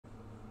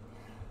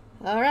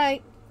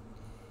Alright.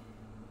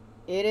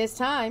 It is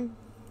time.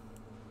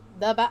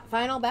 The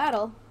final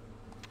battle.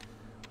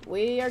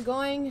 We are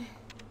going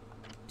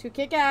to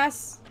kick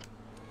ass,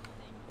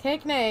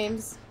 take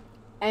names,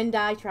 and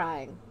die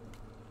trying.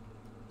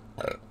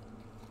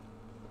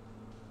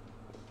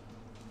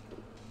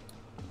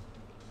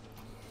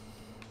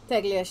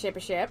 Take a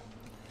ship.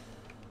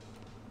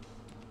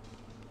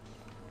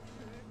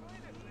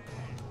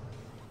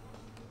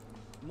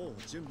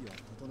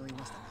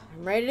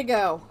 I'm ready to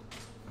go.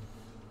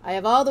 I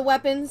have all the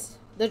weapons,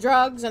 the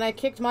drugs, and I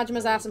kicked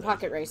Majima's ass in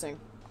pocket racing.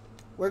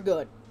 We're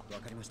good.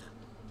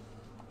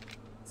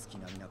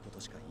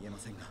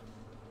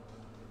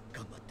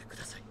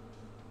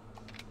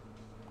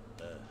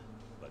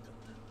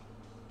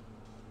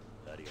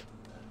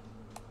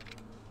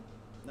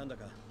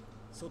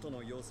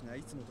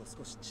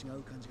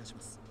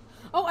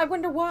 Oh, I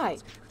wonder why.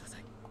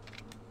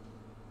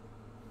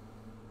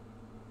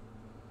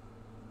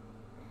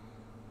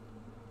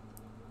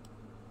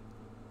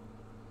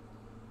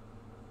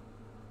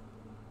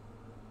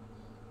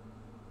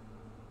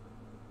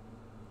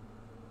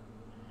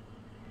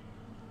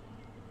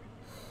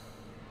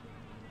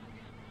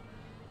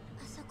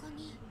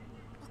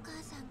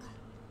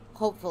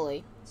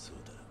 Hopefully.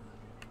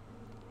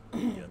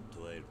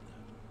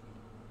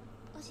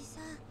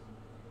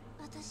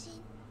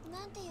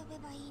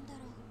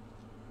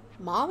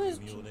 Mom is...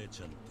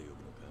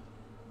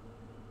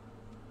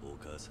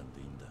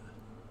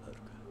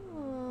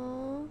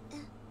 Aww.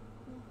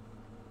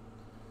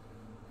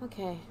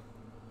 Okay.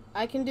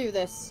 I can do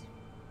this.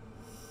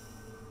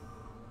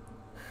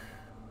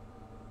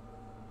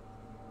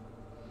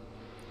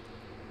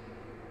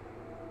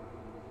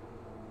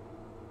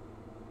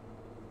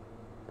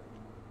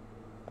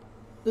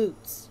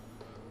 Boots.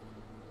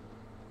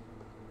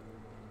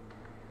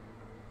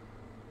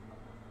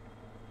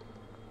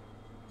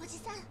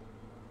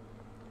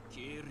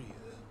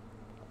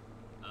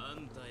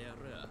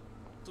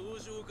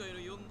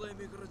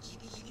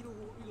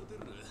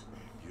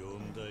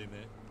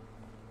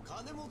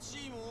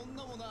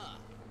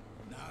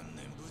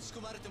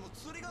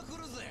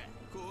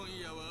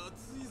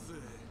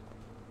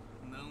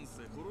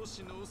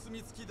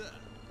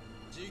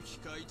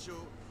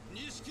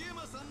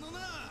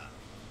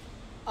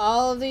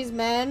 All of these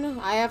men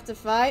I have to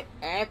fight?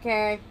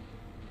 Okay.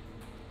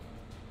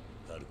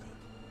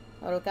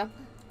 Haruka,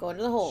 go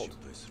into the hold.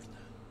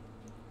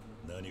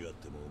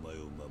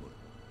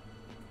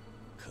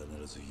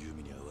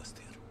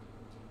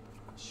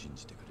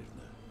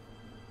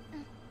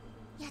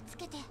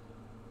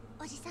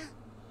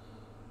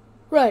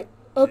 Right,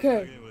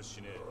 okay.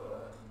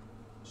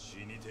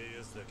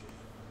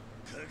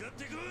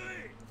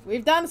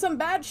 We've done some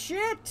bad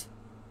shit!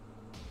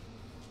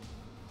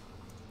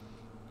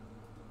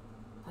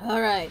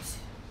 Alright.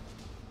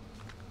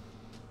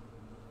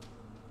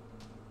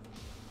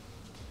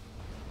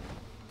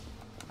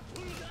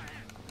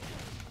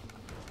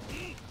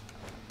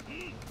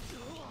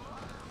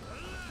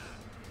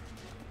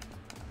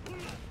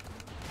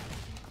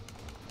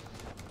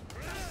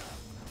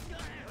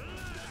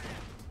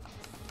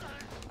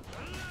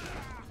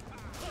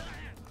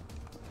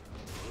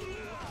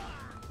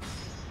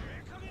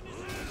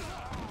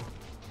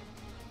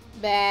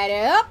 Bad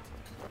up.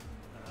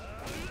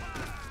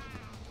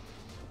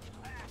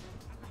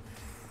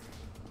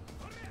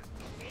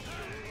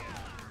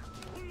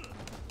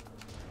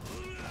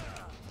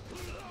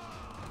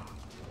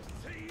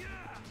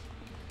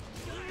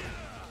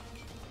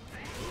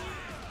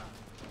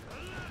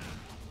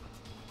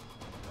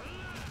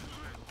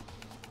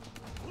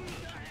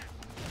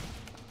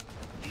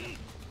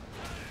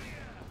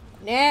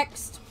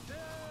 Next.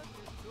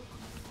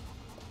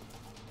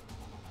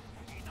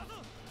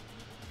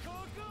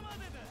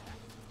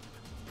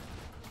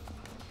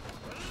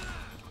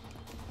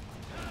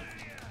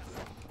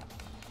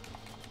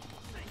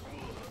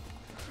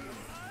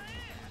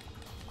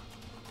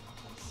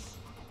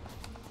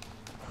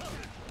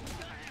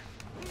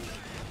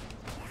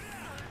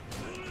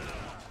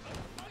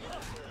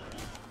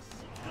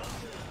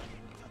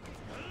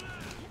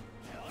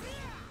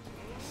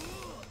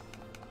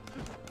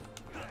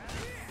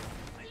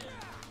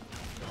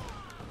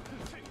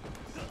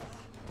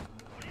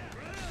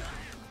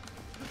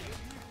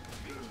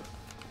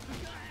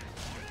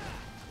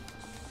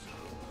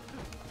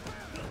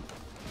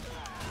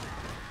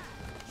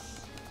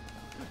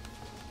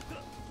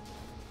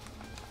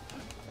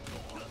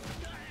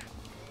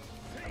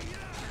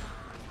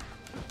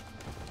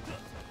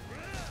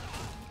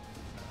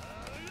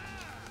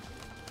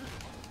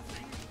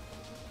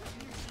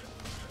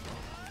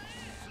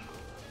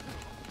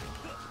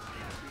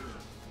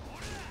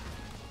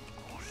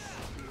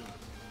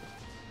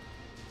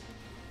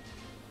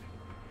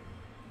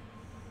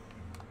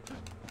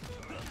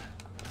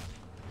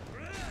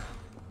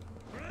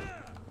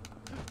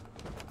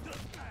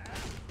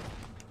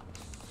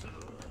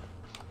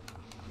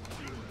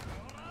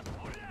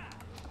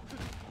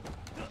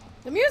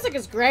 The music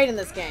is great in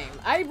this game.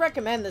 I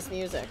recommend this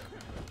music.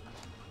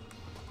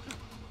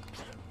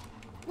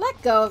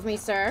 Let go of me,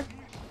 sir.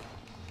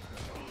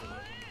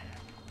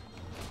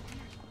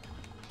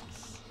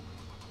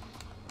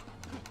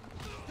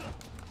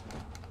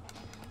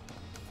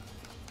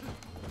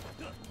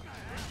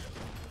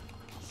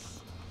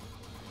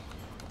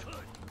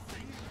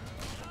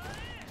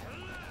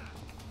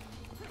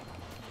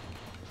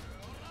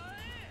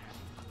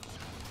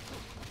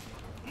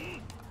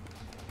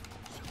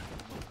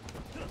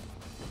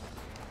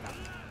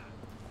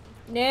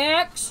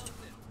 Next.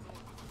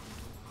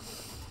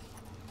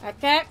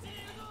 Okay.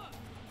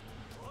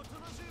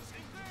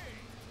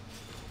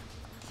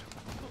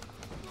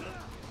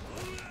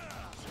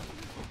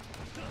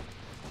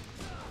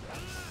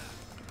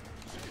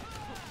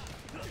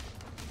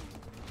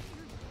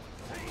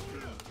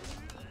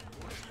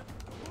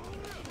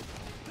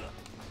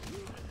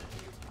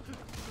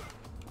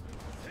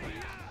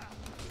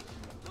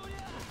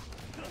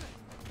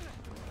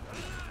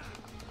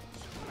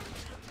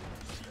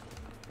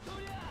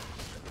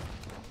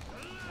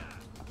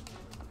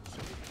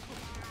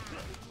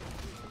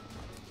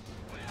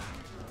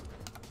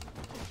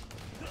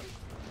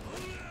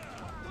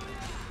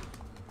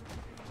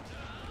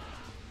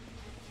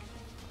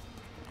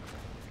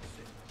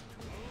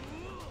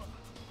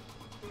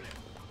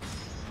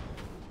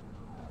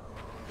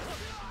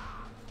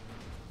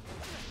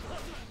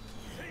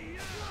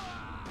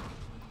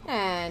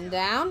 And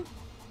down.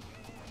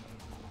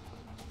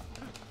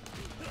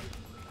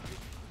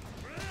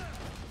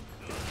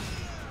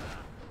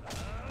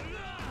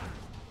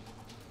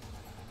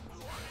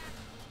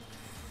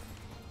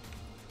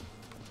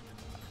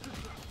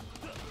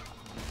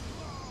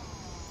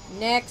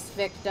 Next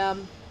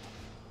victim.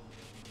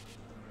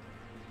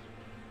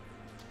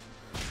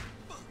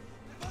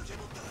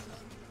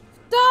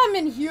 I'm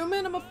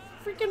inhuman. I'm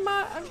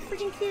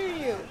freaking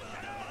Kiryu.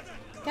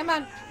 Come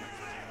on.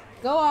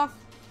 Go off.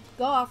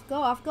 Go off. Go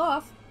off. Go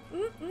off.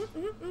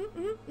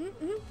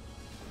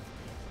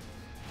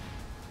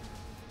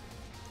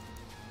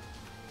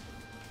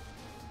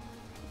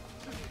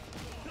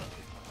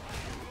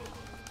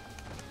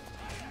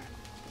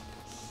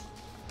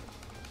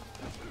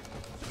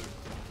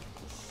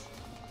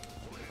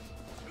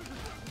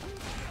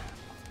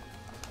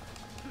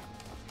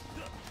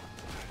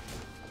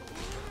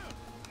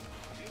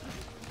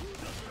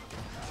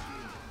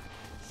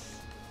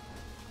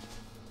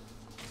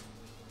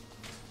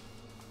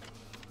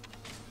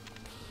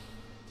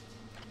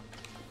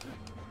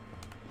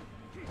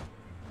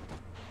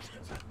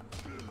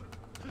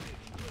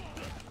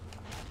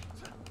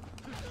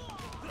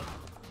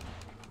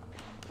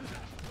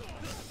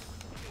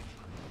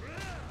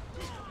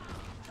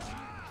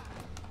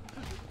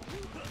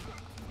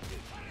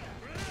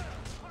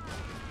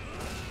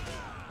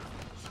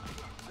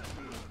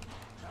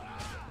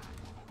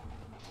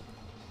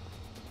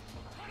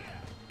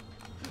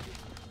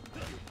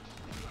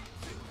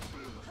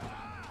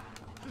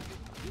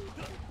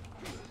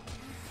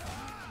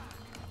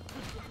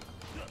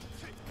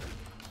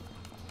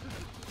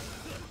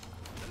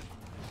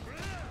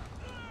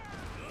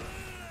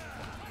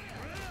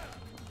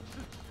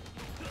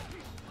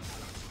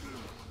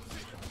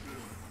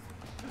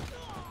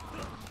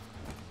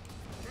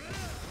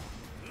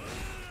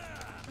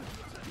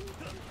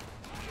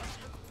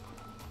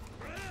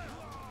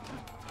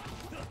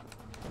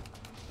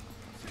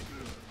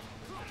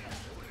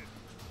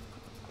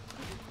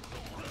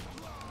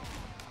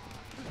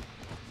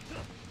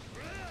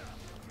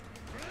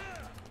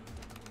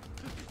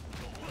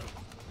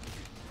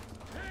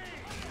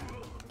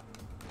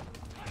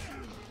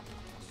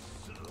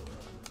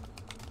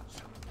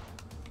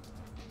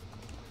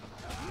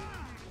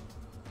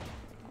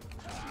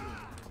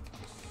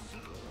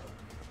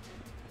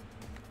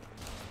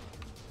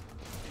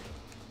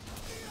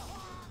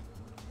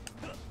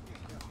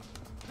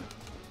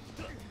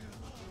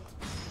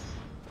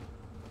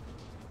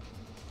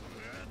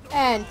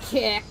 And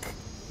kick.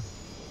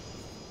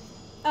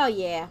 Oh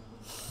yeah.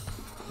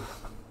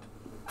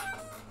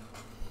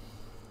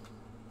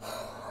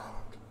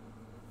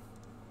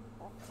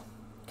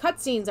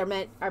 Cutscenes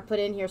are put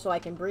in here so I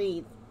can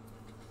breathe.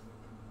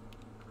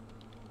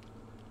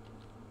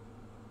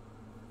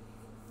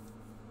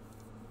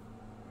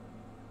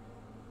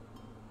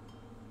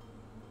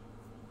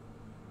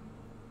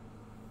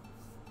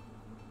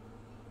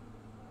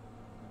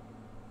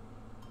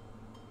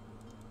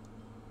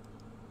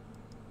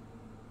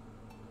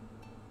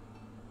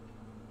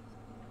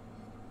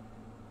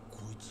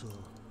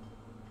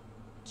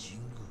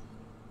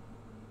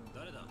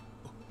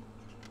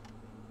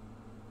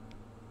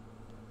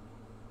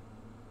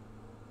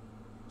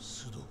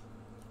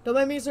 Don't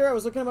mind me, sir. I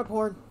was looking at my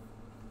porn.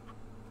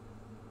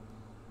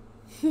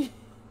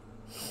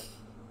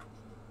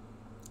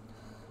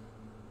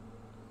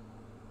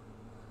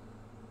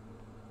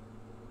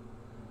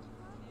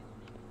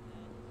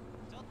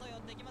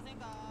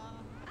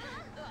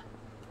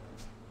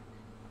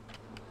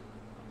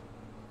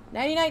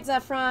 Nighty night,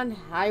 Zephron.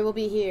 I will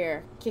be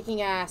here,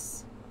 kicking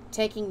ass,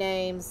 taking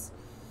names,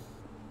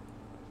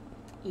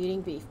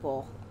 eating beef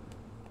bowl.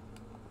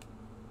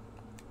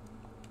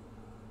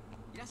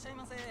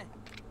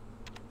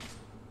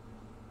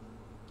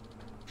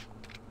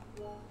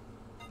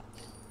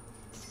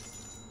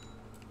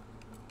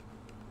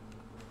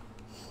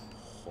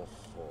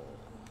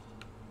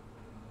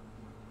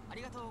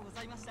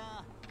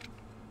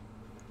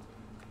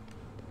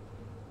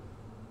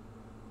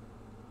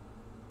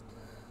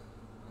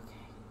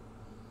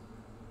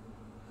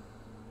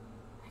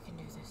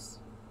 this.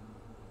 「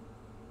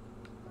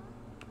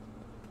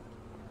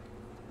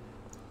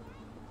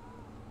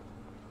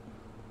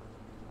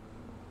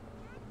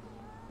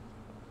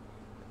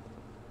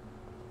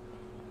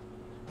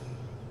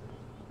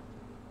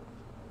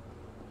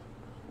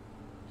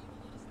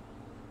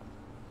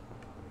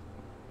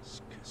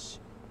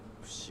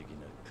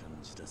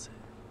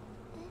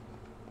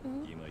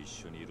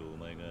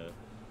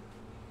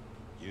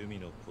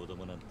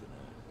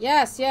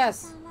Yes,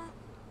 yes.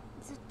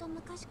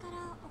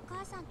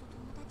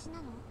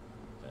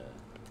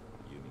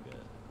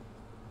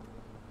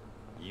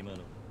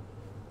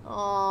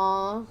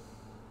 Aww.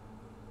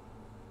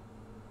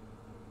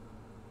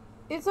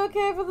 It's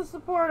okay for the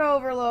support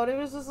overload. It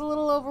was just a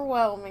little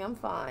overwhelming. I'm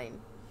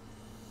fine.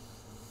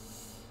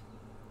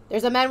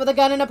 There's a man with a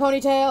gun and a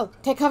ponytail.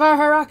 Take cover,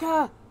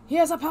 Haraka. He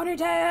has a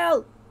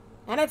ponytail.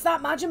 And it's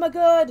not Majima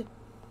good.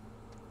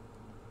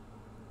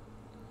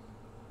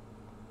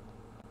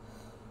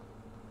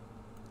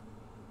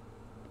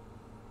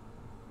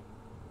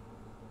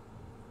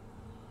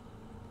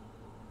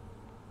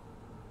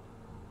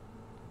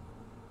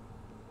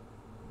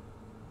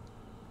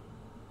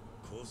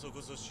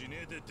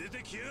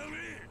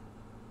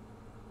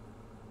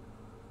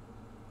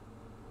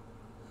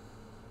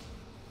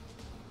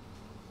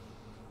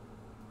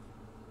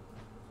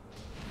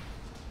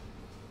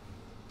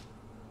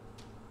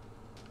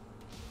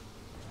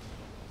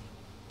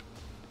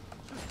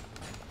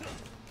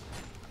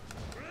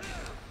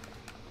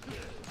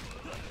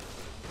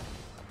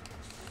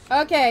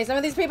 Okay, some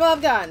of these people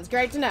have guns.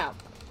 Great to know.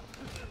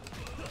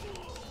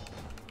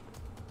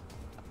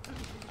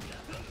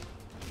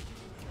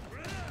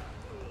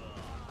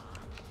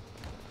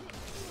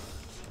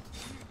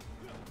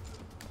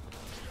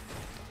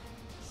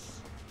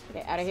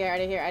 Okay, out of here,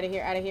 out of here, out of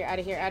here, out of here, out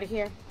of here, out of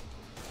here.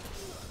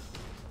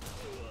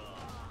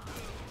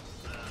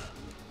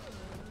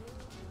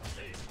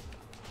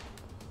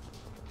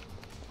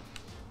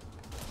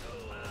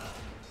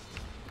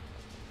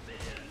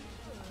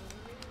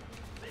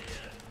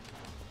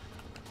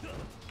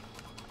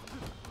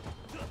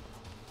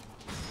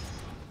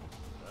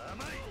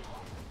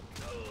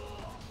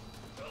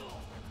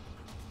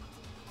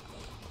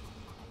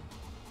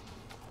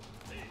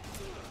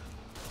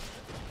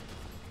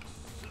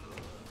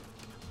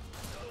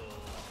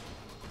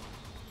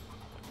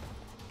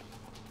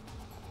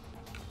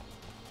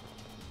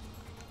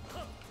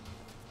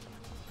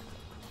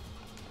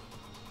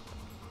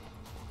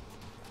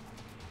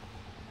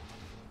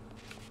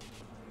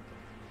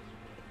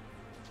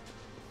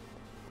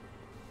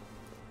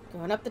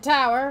 Going up the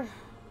tower.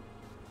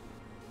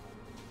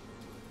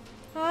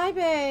 Hi,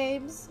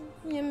 babes.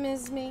 You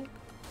miss me?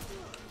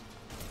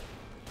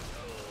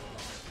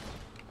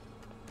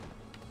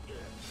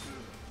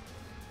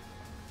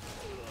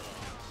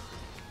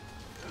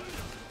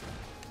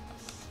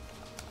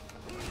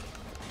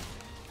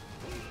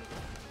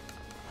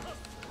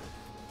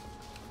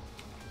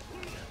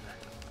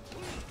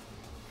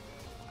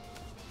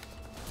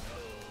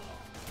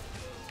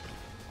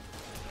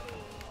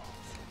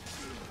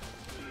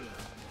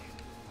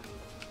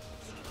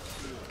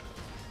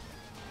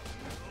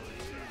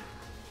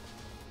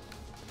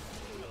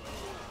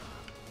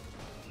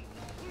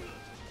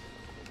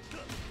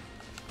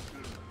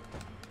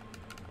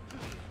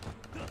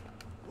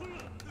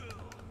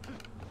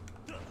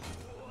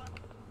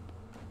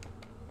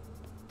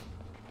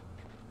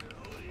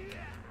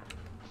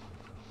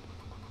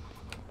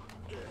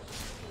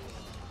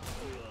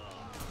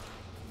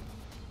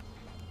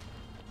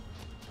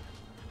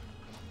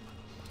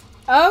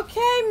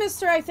 Okay,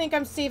 Mr. I think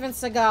I'm Steven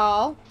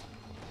Seagal.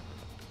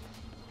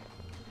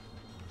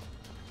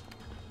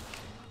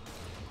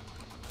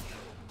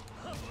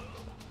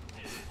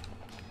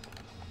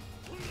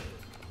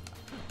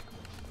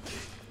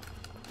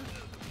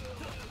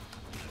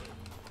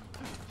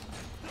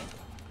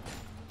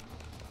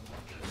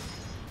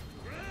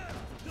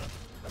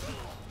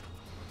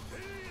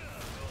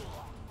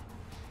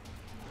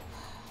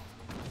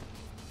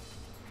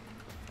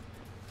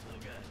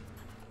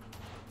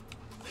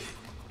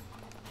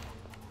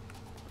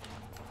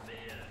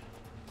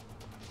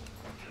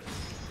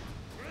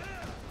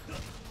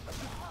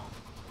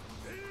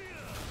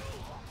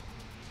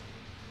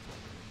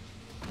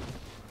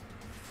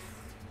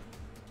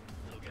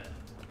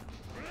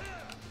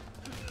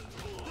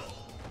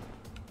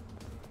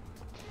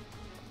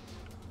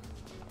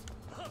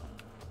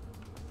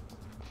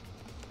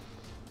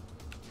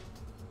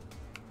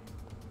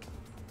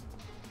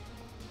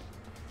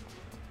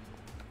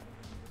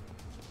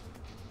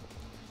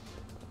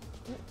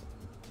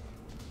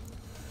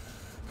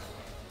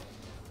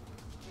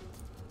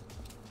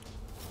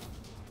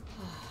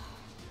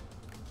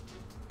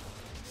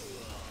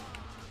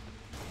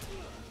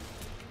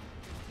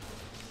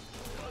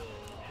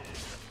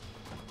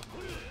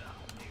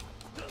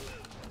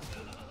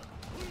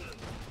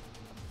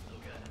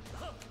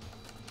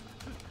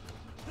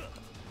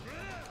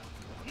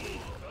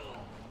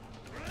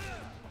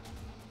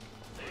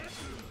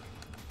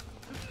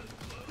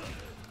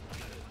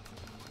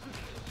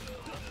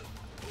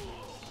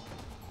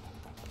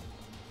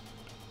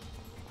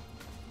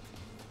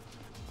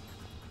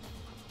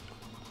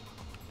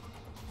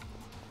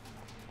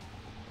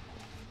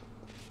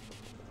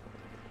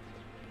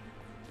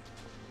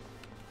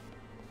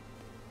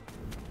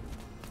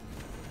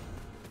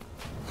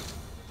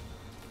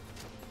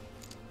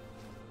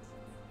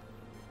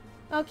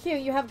 Oh,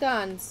 cute. You have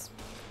guns.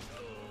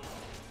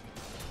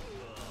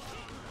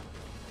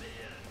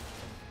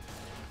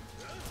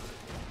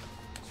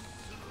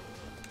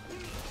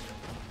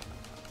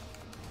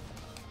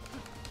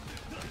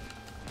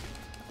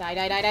 Die,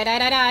 die, die, die, die,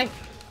 die, die.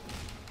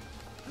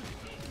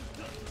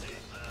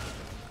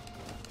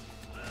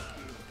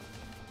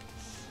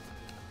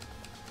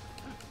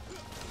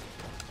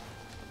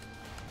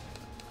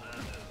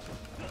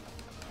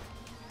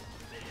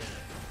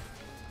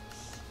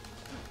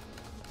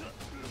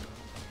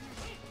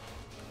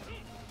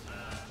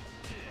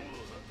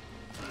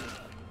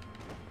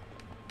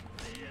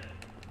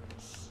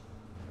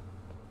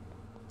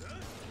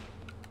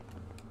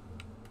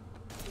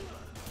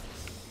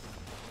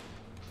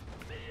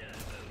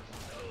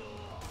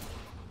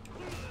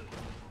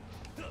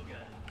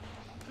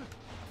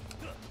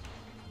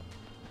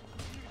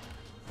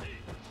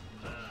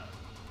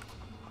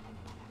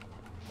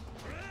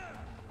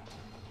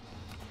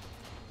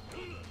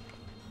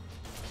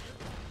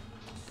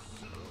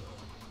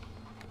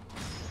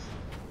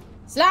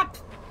 Slap!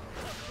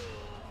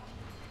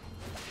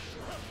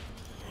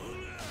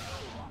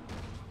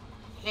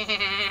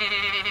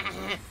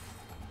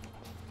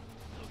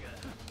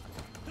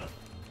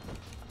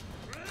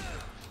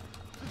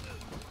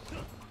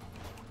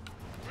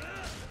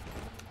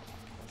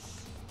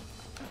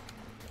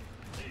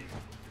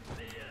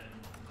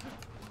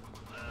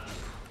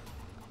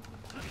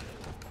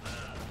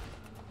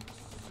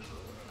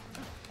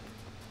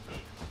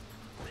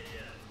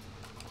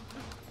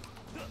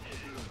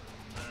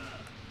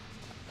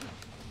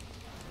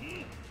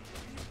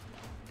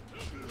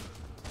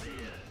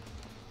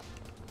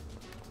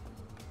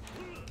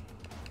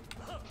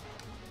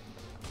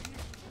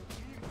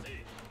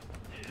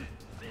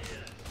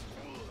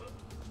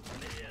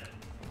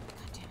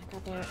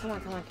 God damn it. Come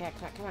on, come on, cat.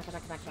 Come on, come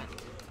on, come on, come on.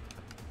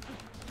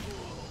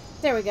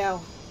 There we go.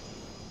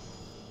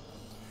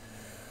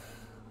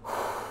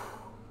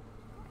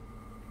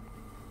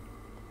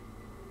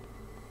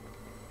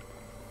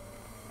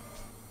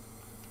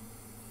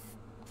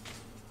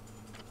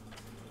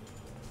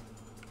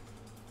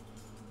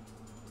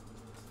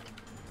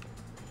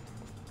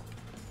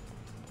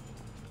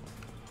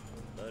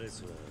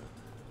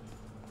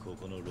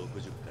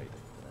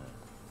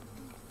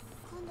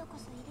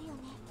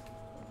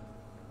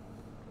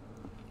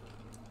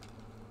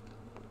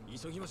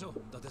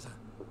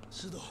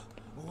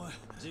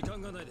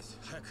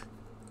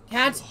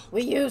 Can't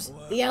we use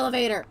the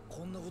elevator?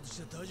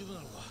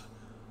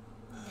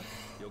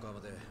 横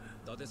浜で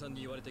伊達さん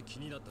に言われて気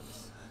になったんで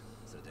す。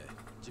それで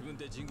自分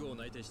で神宮を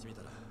内定してみ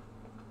たら、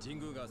神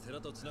宮が世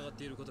良とつながっ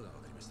ていることが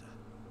分かりました。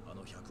あ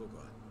の100億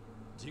は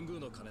神宮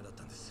の金だっ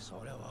たんです。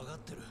それは分かっ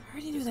てる。How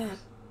did you do that?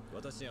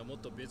 私にはもっ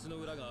と別の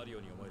裏があるよ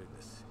うに思えるん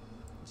です。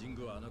神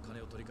宮はあの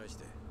金を取り返し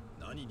て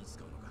何に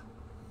使うのか。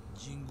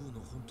神宮の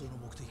本当の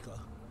目的か。は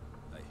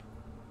い。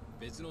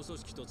別の組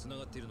織とつな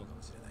がっているのか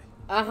もしれない。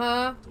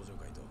登場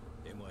会と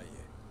MIA、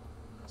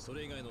そ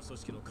れ以外の組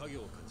織の影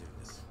を感じるん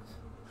です。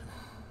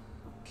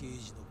刑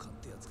事の勘っ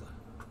てやつか。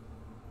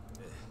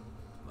ええ、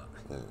まあ、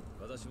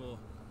私も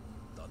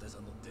伊達さ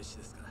んの弟子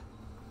ですから。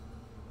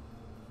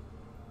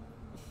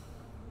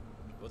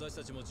私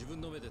たちも自分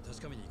の目で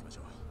確かめに行きまし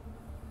ょ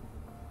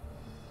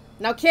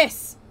う。 Now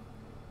kiss!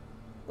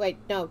 Wait,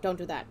 no, don't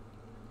do that.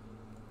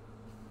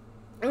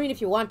 I mean,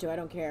 if you want to, I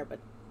don't care, but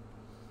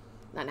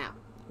not now.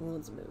 It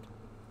ruins the mood.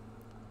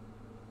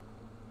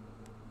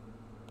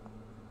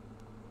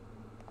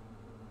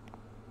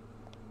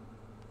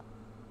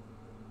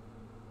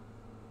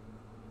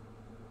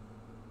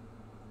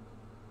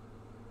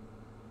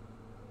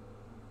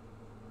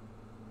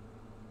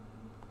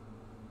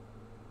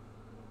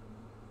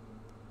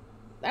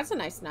 That's a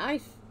nice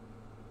knife.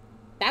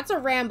 That's a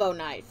Rambo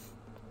knife.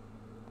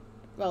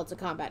 Well, it's a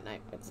combat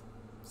knife. It's a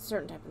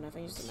certain type of knife. I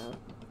used to know.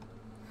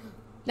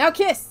 Now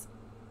kiss!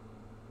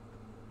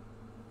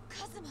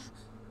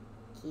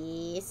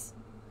 Kiss.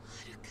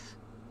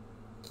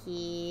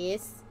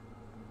 Kiss.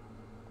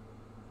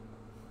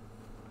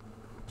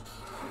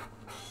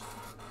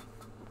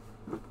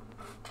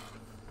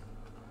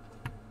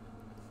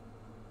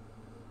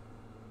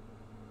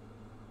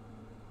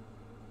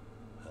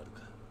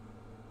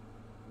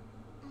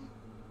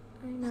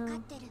 I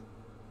know.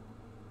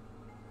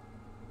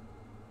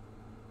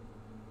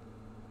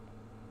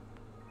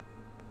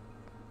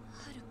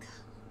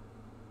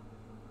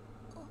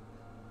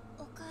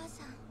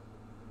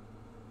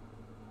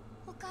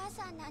 お母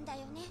さんなんだ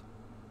よね。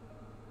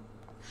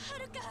は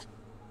るか。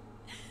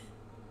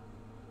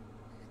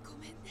ご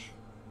めんね。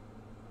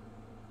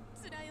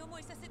辛い思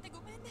いさせて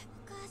ごめんね。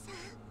お母さん。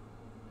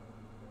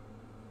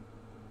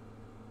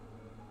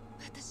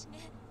私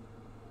ね。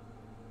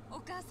お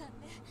母さん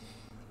ね。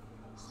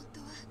本当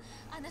は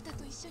あなた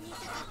と一緒にいた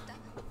かった。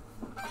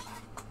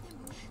で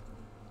もね、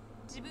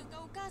自分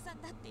がお母さ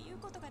んだっていう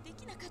ことがで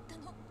きなかった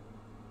の。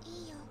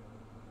いいよ、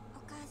お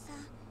母さん、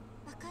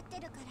分かって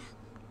るから。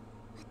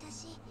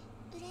私、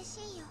嬉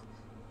しいよ。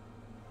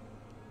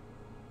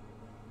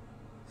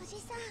おじ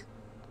さん。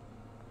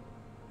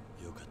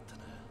よかった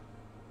な、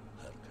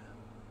はるか。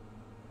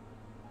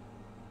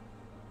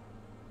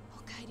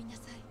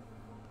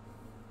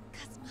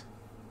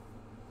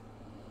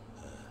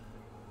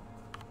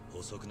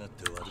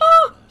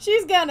Oh,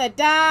 she's gonna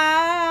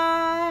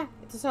die.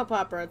 It's a soap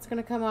opera. It's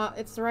gonna come out.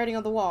 It's the writing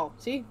on the wall.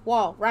 See?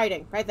 Wall.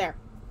 Writing. Right there.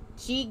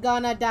 She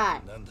gonna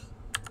die.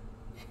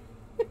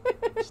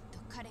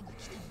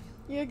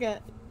 You're good.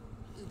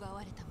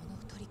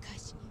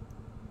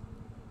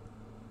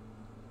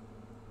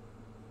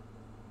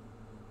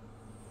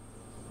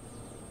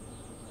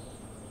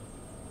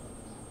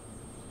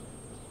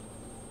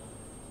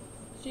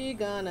 She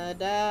gonna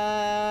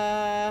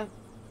die.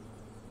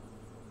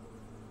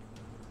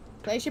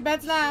 Place your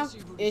bets now.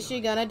 Is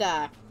she gonna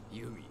die?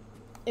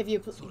 If you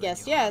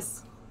guessed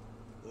yes.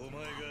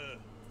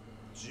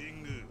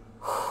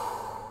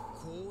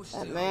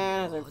 That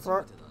man has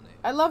a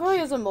I love how he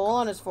has a mole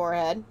on his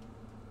forehead.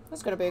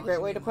 That's gonna be a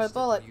great way to put a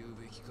bullet.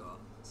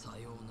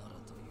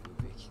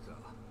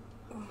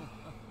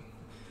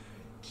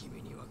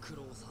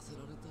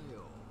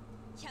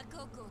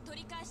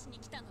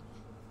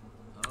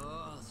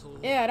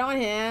 Yeah, I don't want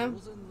him.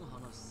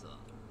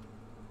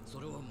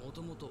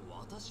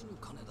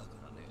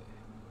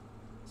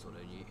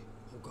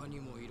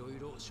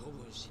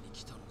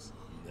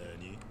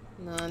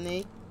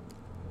 Nani?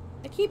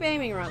 I keep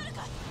aiming wrong.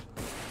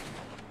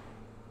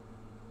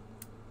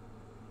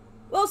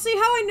 Well, see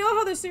how I know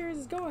how the series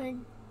is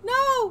going.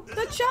 No!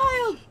 The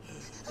child!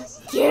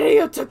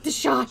 Kiryu took the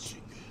shot!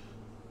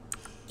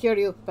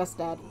 Kiryu, best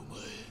dad.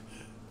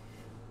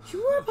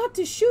 You were about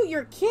to shoot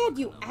your kid,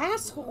 you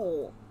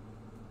asshole!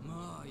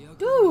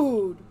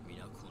 Dude!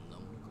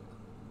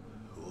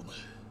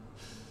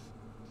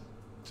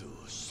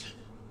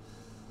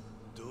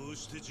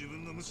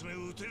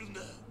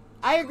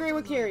 I agree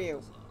with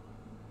Kiryu.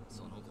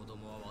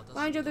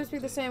 Mind you, there's be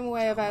the same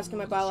way of asking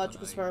my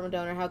biological sperm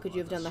donor, how could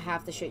you have done the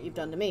half the shit you've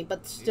done to me?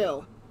 But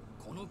still.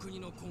 We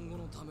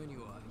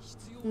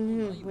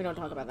don't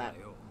talk about that.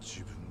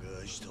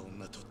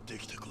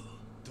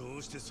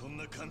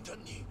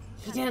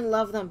 He didn't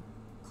love them.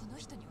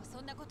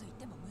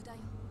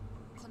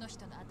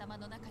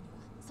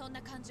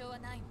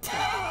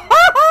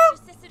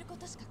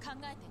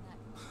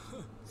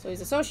 So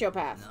he's a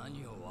sociopath.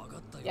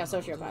 Yeah,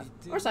 sociopath.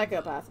 Or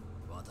psychopath.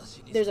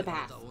 There's a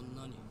path.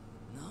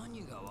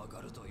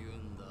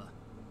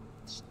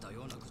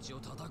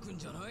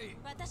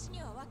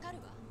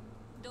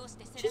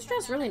 She's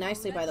dressed really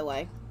nicely, by the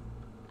way.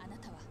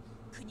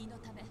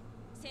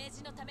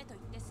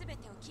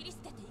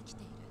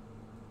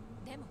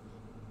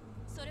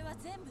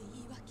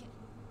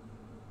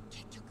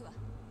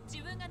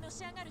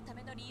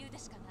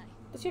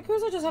 Does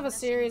Yakuza just have a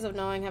series of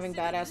knowing having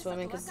badass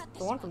women? Because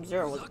the one from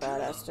Zero was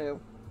badass too.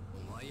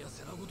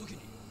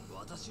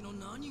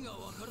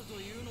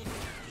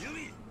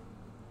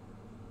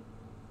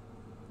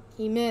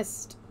 He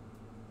missed.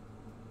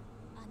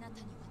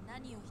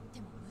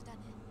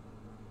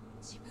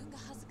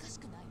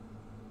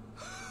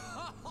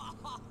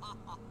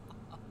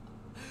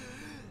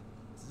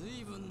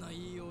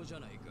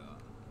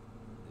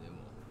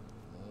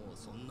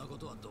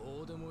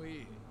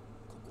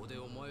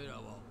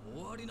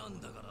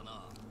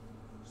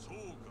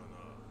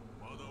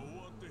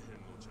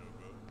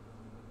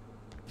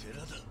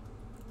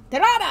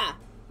 Terada!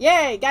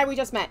 Yay, guy we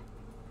just met.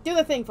 Do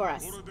the thing for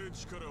us.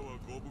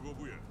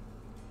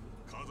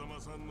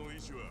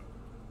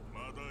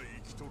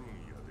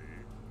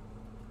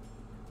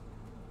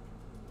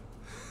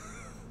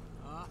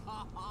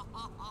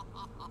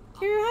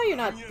 Kiryu, how you're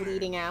not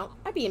bleeding out?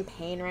 I'd be in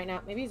pain right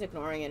now. Maybe he's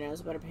ignoring it and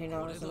has better pain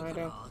tolerance than I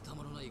do.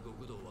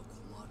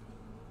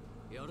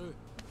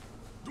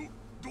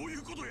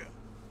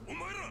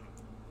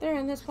 They're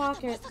in this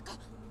pocket.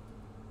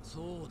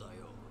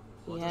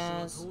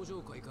 Yes.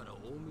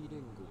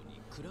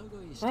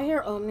 If I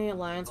hear Omni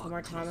Alliance one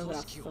more time, I'm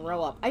gonna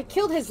throw up. I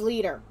killed his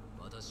leader.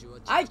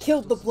 I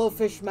killed the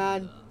Blowfish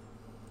man.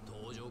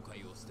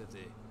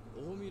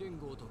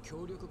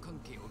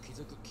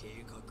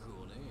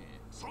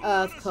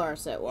 Of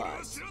course it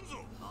was.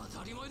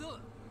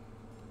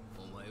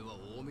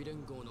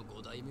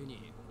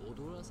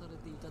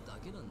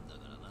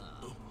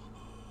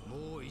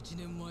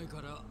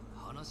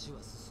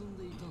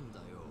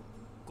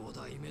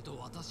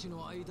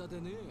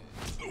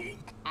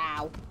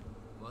 Ow.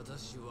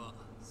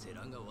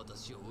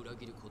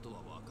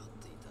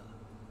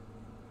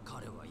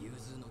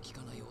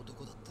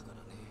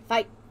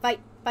 Fight, fight,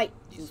 fight.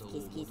 Keys,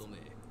 keys, keys.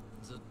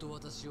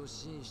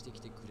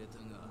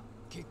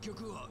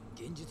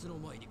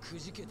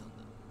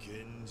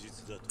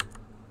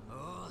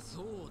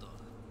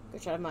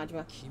 Good shot of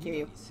Majima.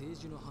 Kiryu.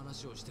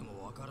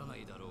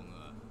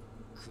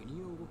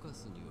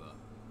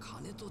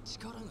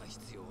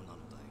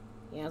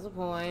 He has a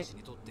point.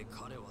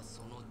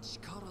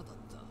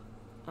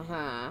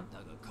 Uh-huh.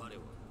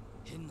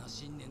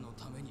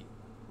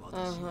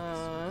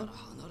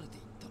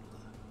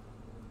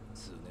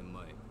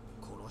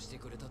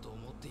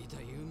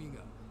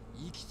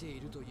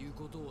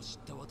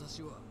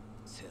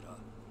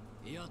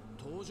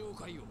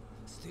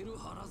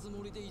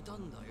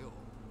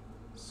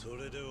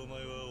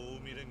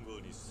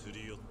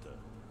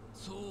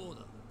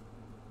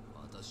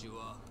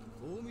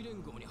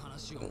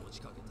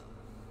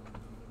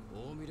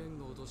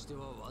 として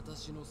は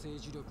私の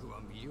政治力は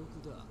魅力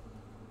だ。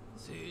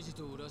政治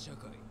と裏社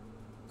会、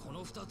こ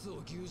の2つ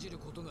を牛耳る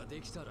ことが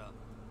できたら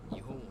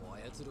日本を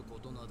操るこ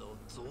となど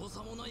造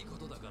作もないこ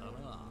とだからな。も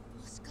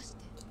しかし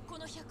てこ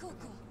の100億は。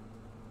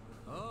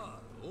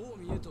ああ、近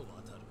江へと渡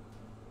る。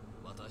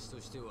私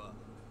としては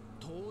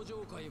登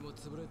場界も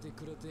潰れて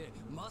くれて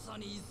まさ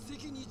に一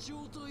石二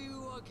鳥とい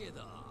うわけ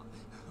だ。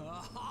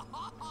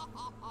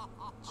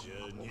じゃ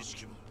あ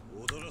錦も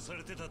踊らさ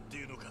れてたって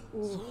いうのか。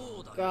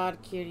そうだ。 God,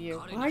 Kiryu.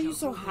 彼 Why are に you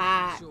so 100億の hot?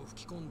 話を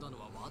吹き込んだの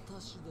は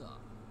私だ。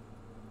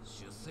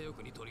出世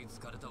欲に取りつ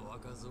かれた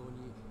若造に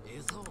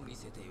餌を見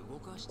せて動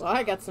かした。 Well,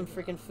 I got some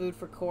freaking food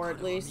for core at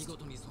彼は見 least.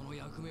 事にその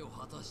役目を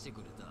果たして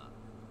くれた。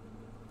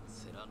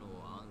セラノ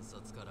暗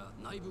殺から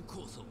内部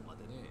抗争ま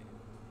でね。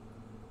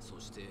そ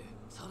して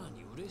さら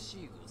に嬉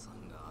しい誤算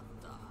があっ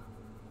た。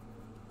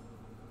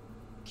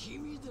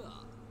君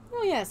だ。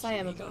 Oh yes, I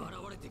am a 君 boy.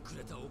 が現れてく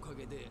れたおか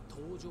げで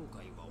登場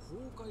界は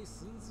崩壊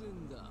寸前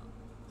だ。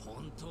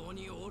本当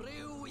にお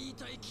礼を言い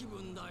たい気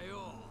分だ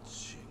よ。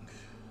シング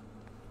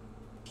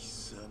貴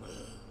様。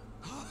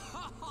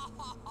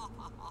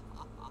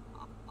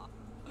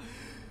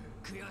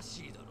悔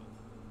しいだろ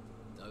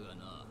う。だが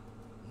な、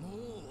も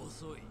う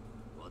遅い。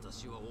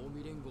私は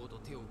近江連合と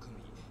手を組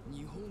み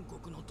日本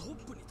国のトッ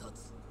プに立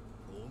つ。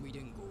近江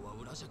連合は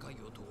裏社会を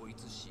統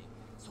一し、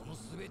その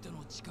全て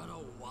の力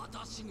を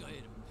私が得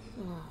る。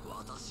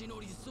私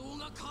の理想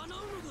が叶うの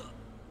だ。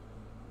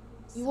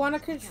 You want to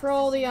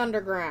control the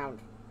underground.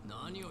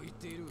 何を言っ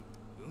ている。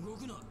動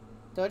くな。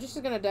 Doja's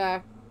just gonna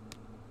die.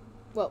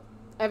 Well,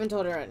 I haven't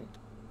told her already.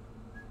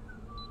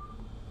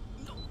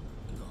 何。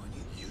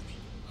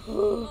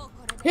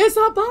 Here's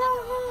a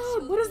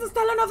bomb! What is this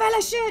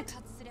telenovela shit?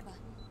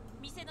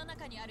 店の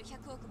中にある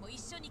100億も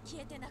一緒に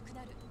消えてなく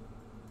なる。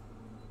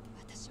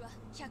私は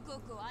100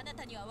億をあな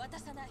たには渡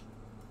さない。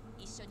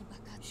一緒に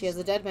爆発。 She has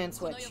a dead man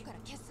この switch. 世から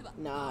消すわ。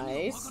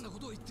 Nice. バカなこ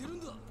とを言ってるん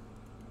だ。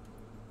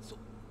そん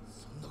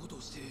なこと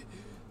をして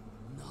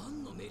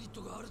何のメリッ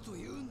トがあると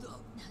いうんだ。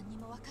何に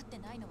も分かって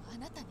ないのはあ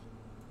なたね。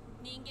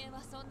人間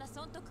はそんな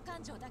損得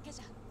感情だけ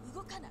じゃ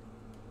動かない。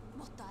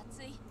もっと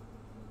熱い、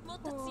もっ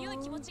と強い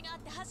気持ちがあっ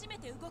て初め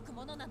て動く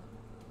ものなの。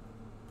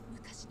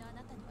昔のあ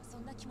なたにはそ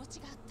んな気持ち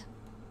があった。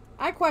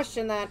 I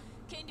question that.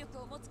 権力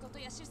を持つこと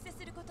や出世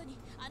することに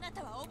あな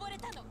たは溺れ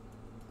たの。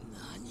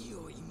何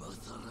を今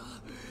さら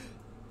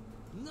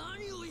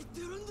何を言っ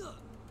てるんだ。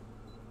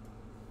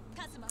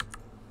カズマ、は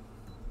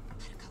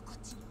るかをこっ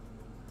ちに。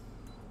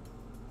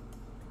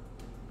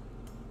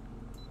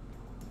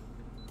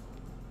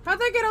 How'd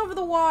they get over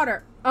the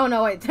water? Oh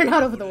no, wait, they're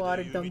not over the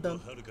water, dum dum.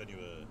 はるかには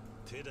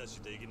手出し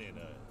できねえ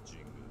な、ジ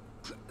ング。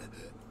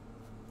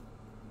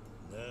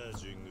なあ、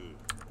ジング。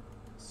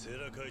セ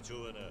ラ会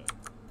長はな、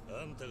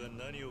あんたが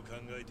何を考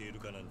えている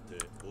かなんて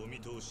お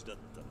見通しだっ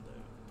たんだよ。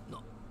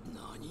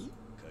何？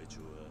会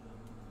長は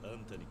あ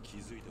んたに気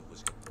づいてほ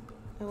しかったんだ。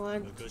 I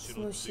want 昔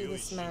to の smooshy 強い this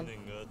信 man.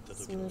 念があった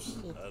時の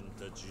Smooshy. あん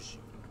た自身。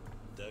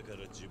だか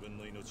ら自分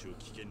の命を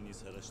危険に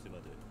さらしてま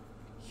で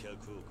100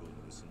億を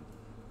盗ん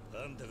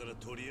だ。あんたから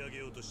取り上げ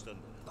ようとしたん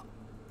だ。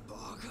バ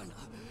カな。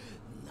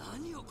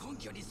何を根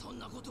拠にそん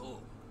なこと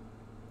を。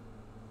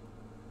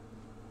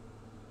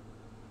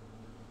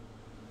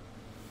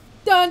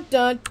 Dun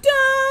dun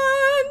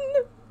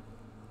dun!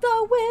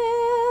 The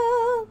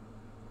will!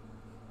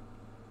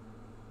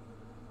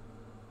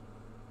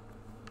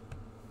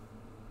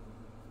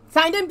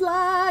 Signed in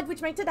blood,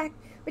 which makes it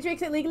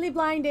legally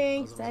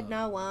blinding, said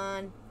no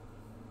one.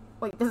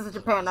 Wait, this is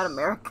Japan, not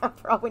America.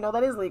 For all we know,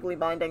 that is legally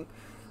binding.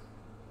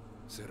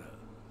 セラ、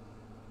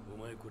お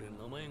前これ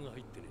名前が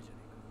入ってねえじゃね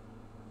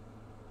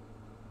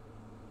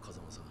えか。風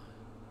間さん、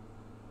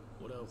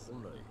俺は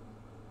本来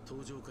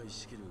登場界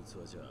仕切る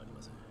器じゃあり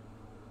ません。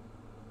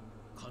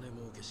金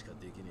儲けしか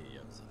できねえ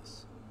ヤクザで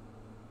す。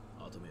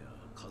後目は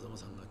風間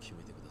さんが決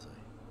めてください。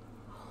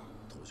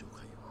登場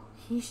界を。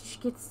 He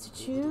gets to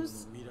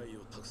choose? 未来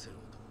を託せる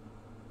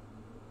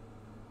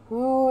男。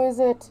 Who is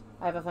it?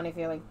 I have a funny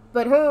feeling.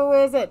 But who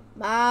is it?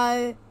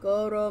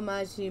 Goro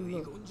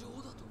Majima.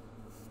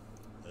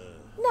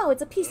 No,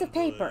 it's a piece of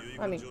paper.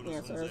 I mean,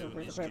 yes, it is a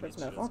piece of paper. It's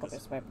a metaphorical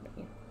piece of paper. But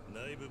yeah.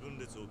 内部分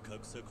裂を画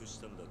策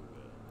したんだろう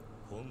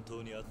が、本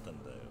当にあった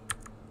んだよ。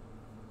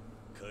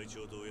会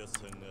長とおやつ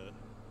さんが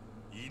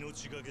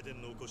命がけで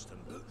残した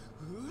んだ。う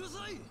る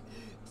さい。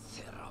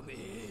セラメ、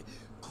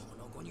こ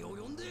の子に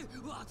及んで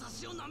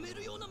私を舐め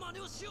るような真似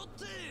をしよっ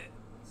て。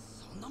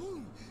そんなも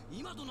ん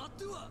今となっ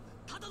ては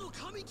ただの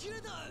紙切れ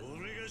だ。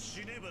俺が死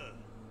ねばな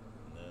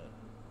あ。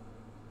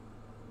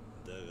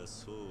だが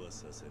そうは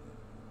させねえ。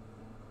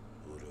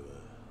俺は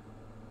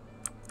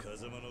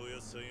風間のおや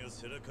つさんや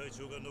世良会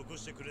長が残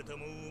してくれた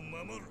もんを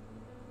守る。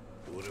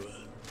俺は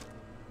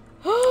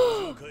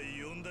登場界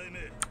4代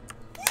目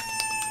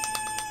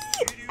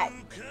桐生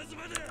一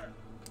馬だ。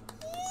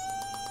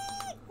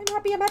 I'm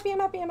happy, I'm happy, I'm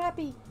happy, I'm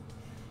happy.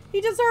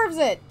 He deserves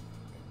it.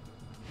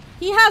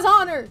 He has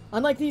honor,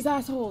 unlike these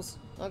assholes.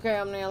 Okay,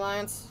 I'm in the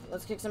Alliance.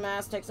 Let's kick some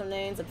ass, take some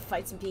names, and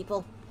fight some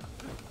people.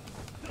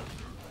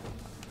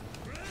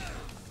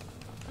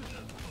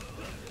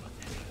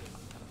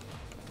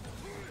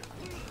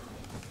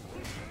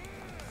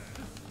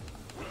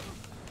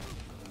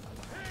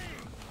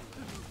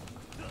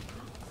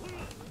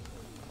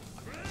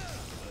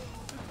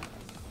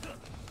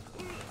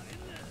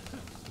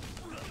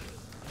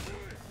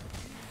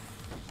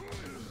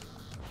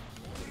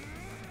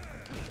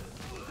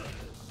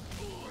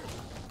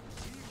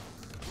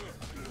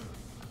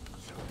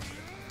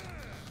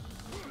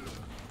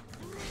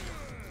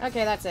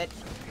 Okay, that's it.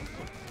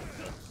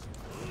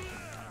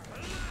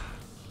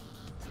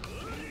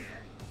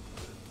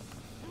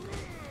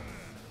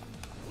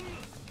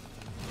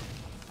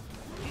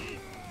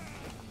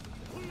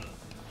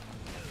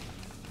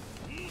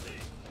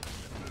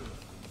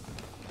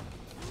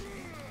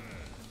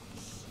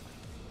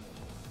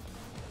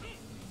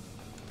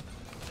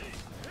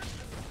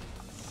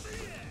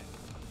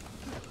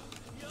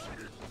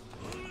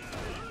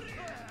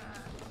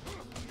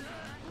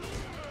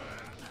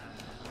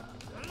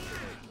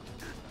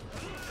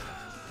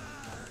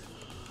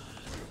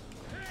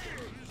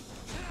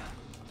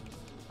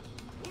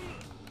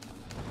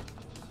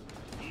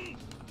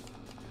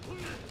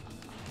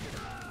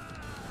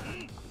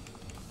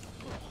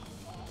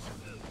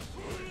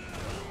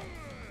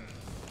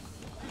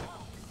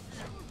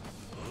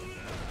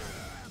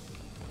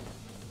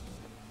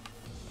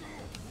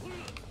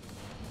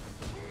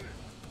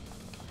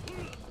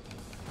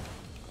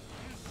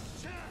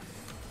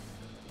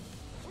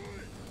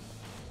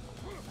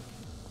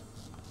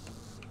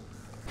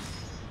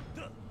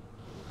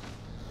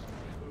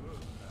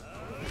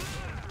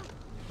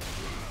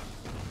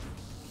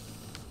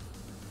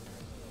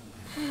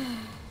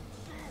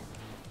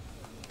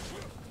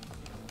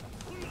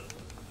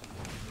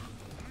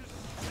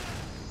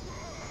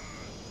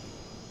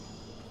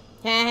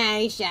 Haha,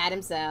 he shot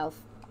himself.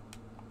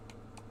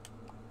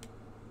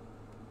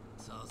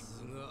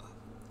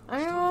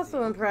 I'm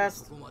also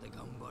impressed.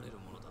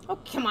 Oh,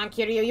 come on,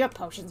 Kiryu, you have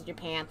potions in your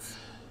pants.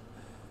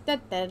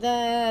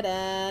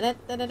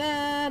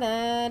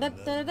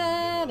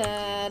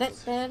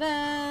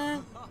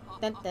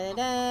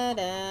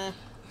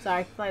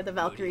 Sorry, play the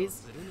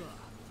Valkyries.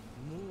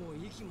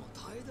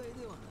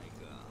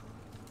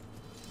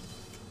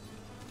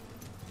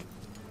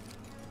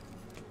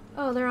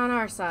 Oh, they're on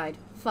our side.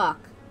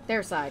 Fuck.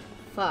 Their side.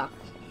 Fuck.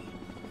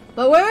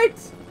 But wait!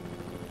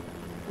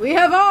 We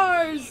have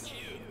ours!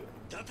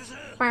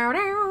 Bow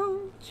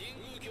down.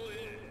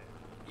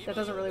 That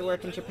doesn't really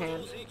work in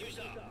Japan.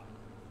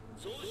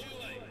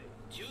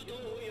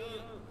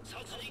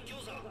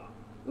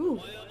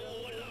 Ooh.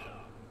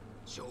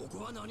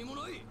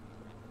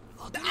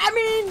 I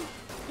mean,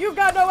 you've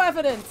got no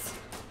evidence.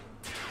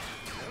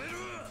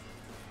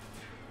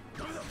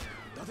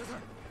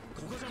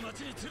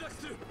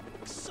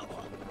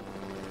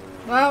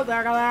 Well,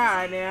 there goes that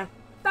idea.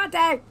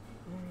 Dante!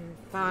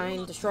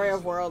 Fine, destroyer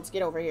of worlds,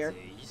 get over here.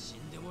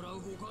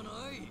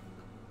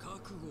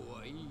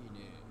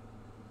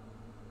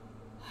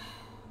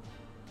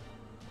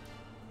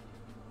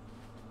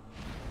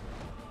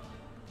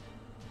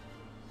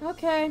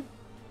 Okay.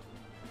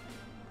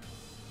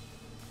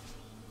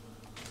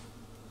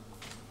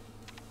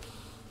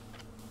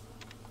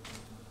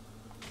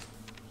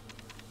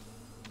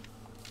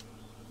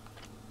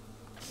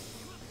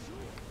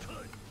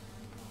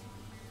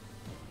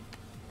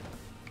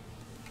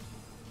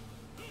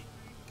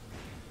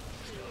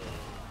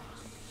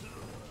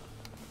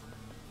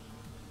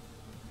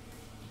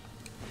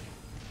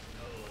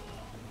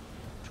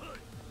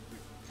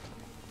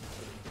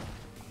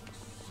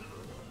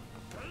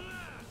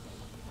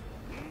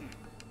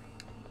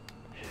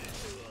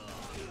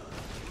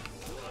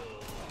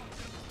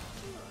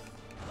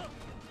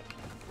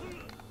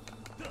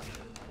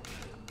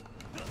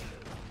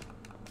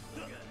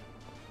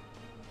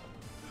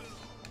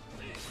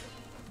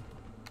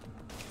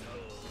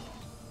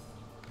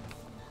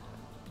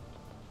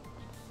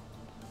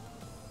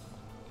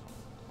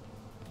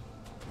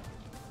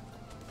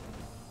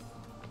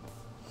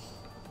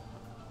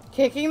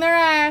 Kicking their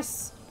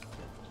ass.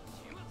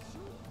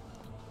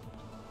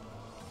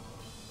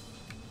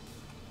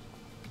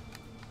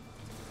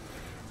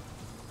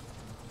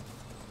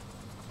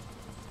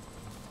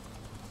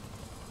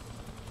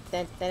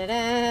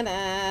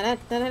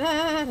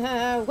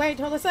 Wait,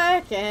 hold a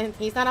second.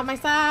 He's not on my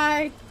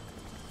side.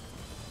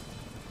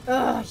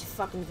 Ugh, you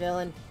fucking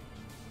villain.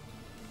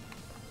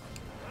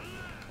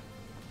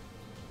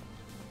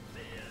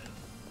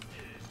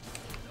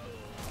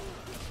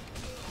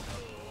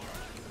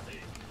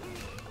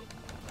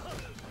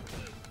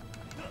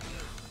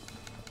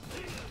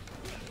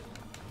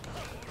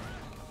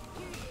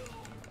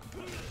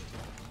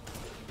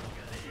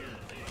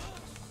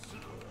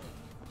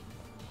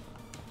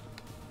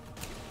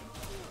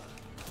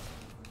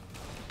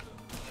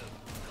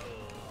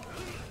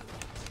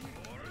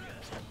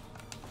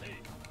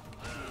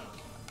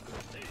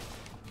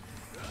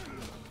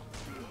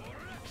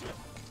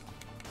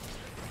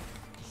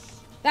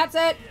 That's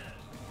it.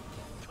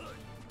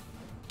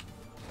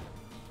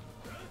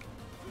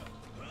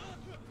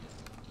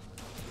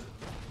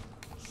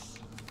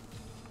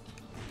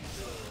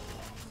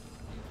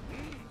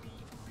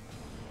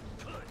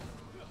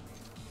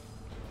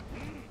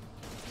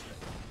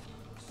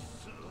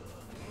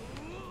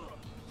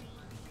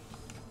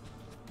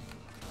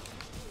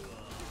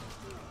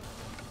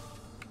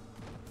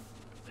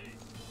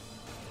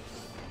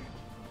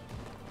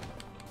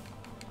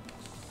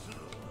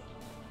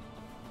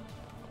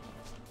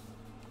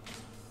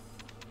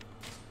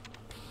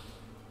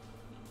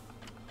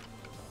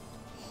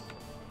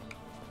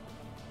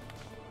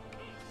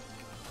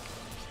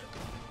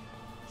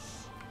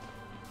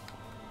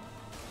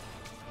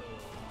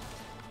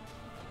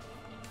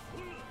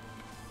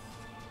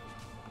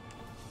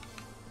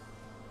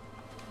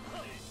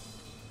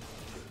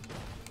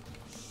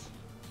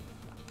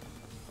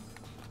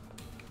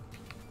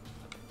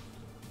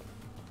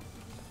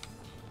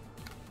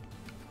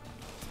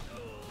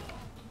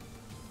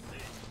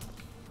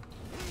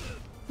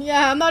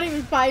 Yeah, I'm not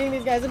even fighting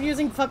these guys. I'm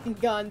using fucking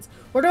guns.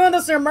 We're doing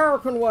this the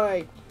American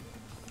way.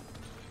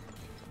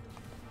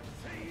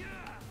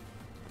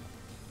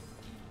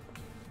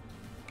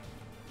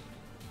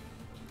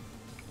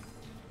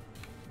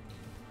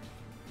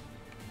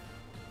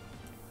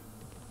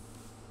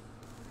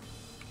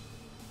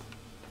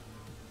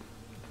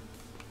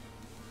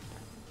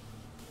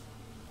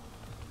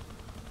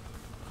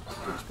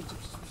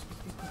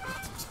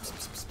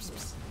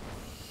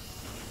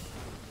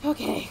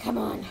 Okay, come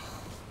on.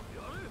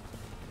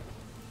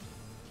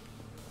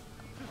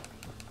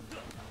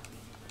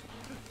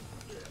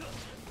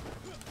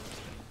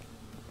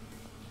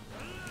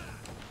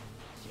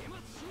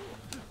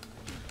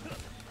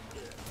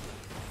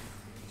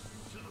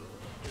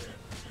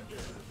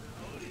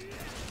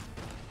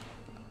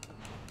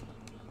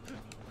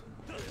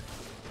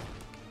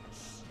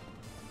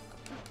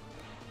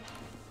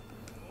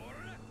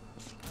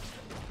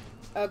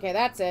 Okay,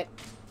 that's it.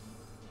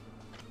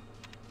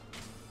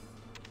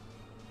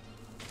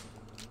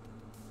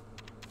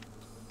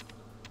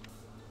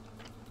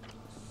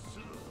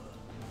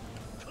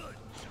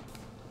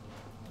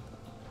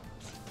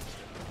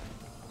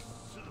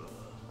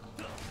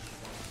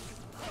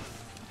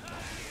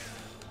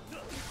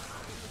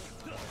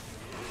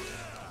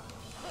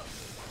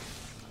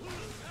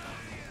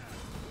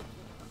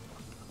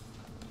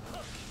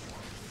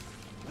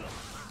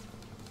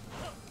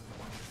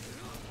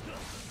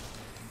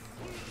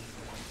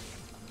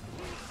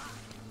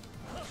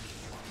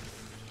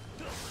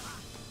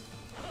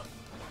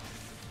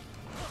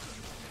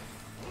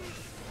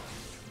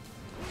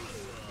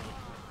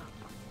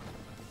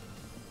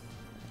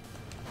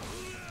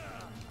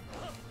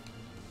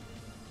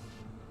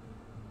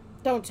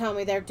 Don't tell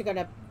me they're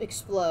gonna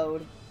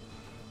explode.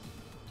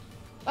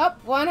 Oh,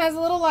 one has a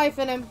little life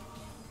in him.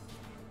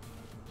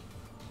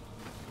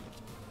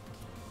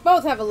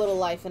 Both have a little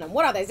life in them.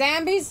 What are they,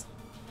 zombies?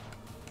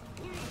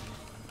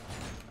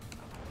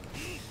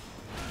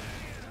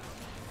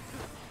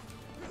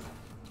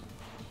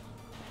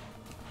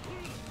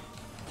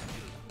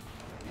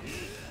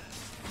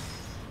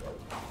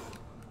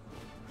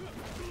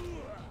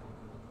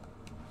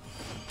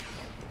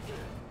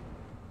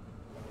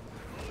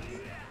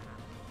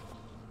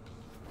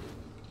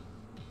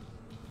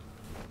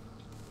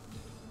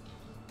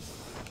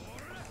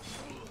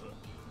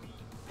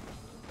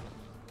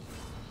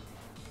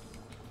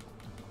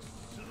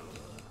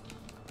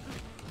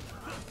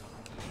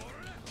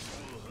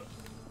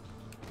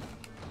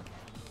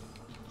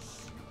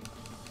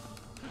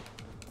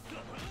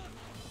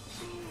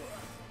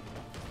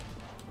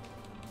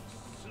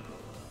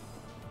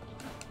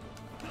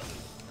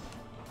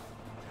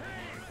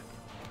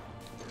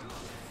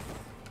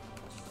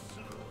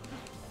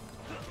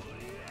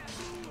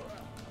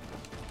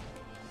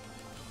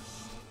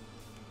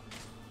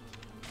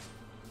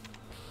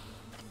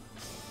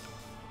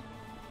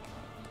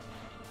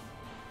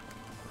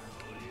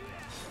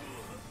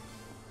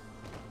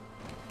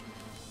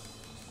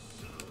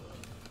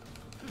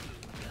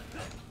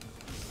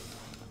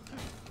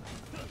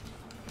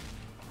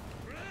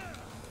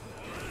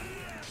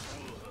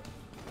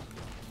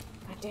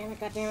 Damn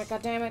it, god damn it,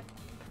 god damn it.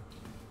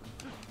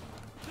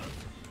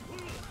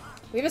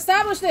 We've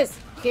established this!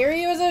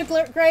 Kiryu is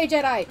a Grey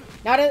Jedi,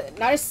 not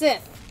a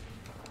Sith.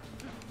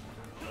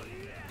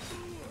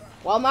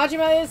 While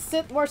Majima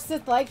is more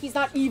Sith-like, he's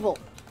not evil.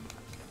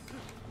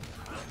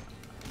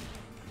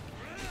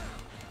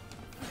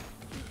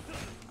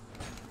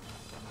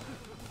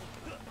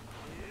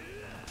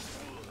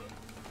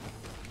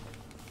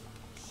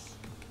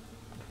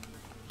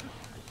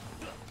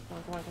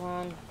 Come on, come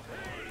on.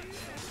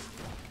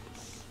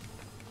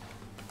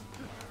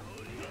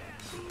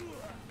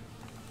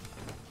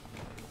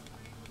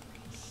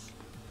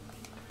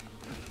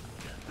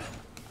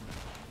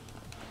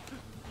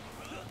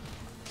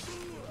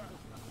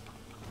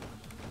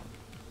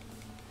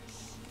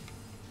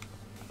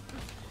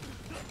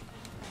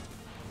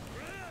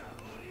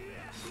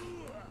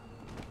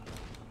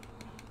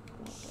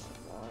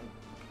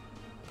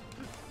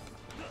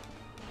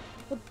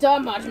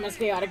 Dumb Majima's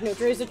chaotic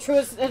neutral is the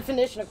truest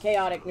definition of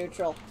chaotic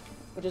neutral,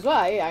 which is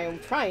why I am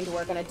trying to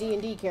work on a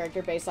D&D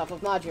character based off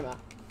of Majima.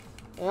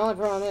 The only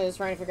problem is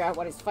trying to figure out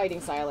what his fighting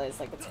style is.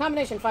 Like, it's a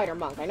combination fighter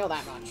monk, I know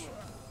that much.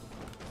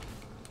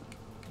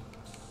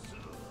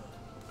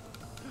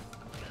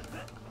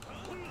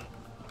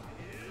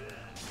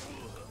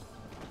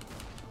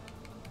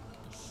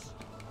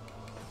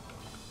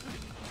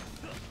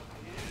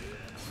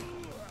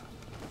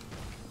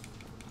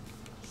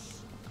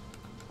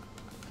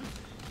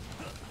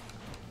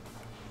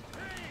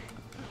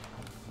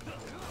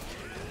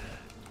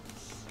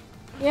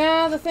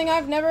 Yeah, the thing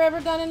I've never ever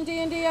done in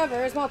D&D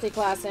ever is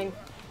multi-classing.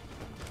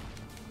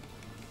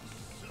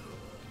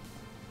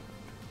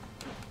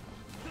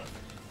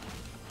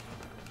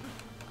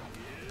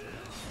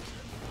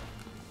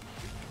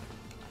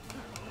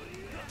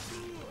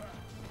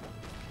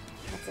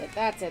 That's it,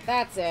 that's it,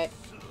 that's it.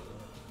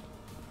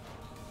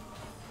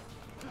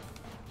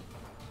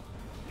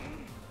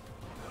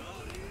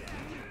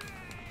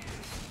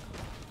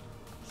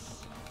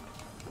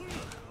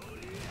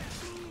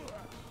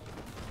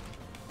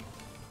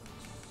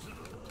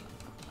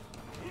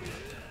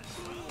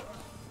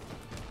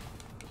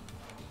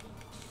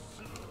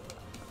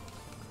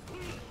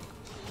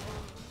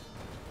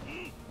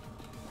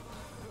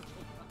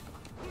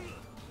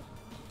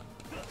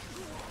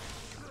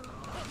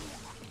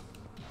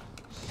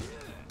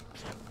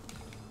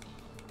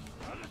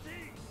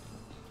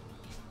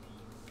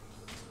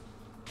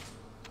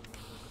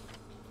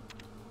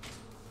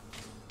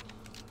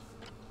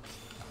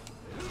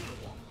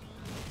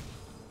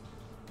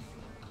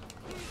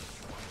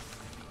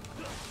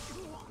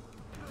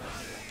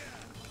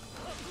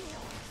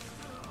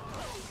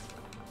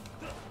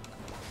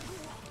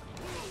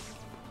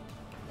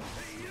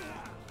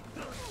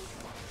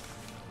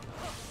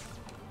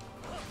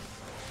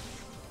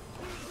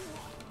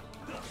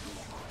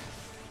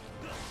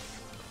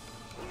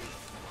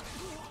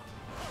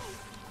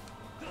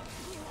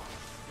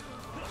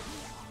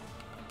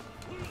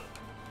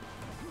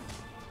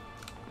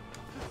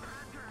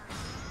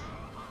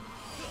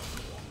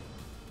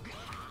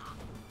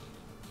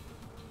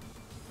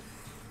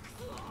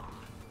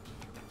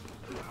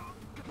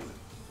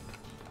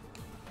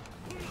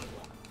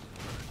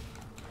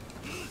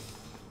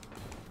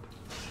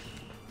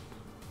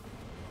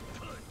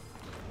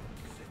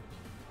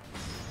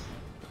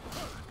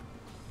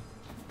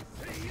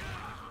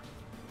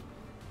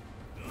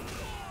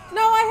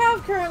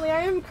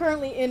 I am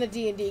currently in a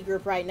D&D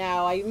group right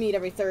now. I meet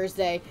every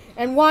Thursday,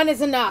 and one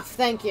is enough.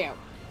 Thank you.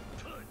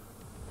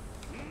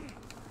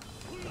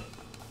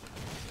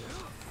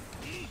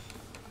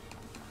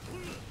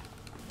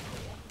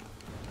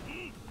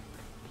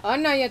 Oh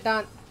no, you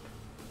don't.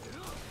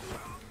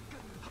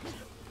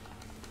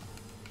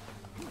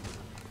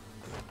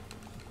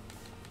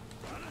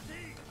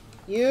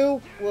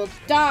 You will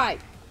die.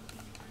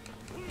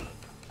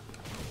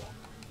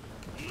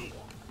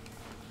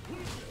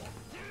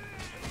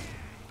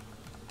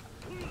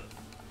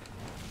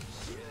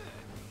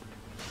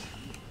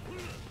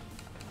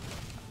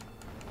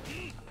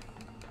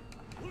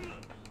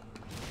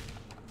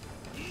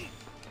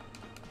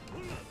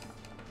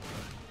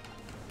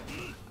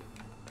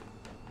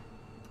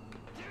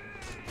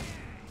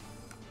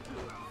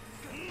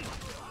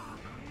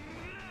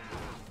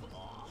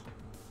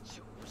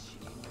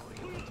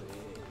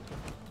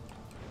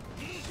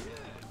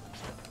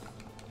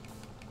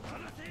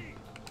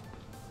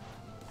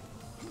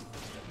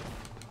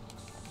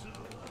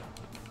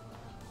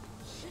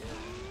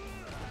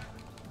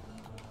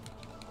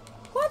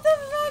 What the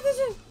fuck is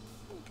it?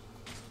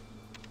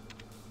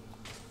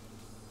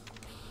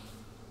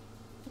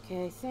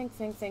 Okay,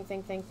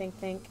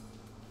 think.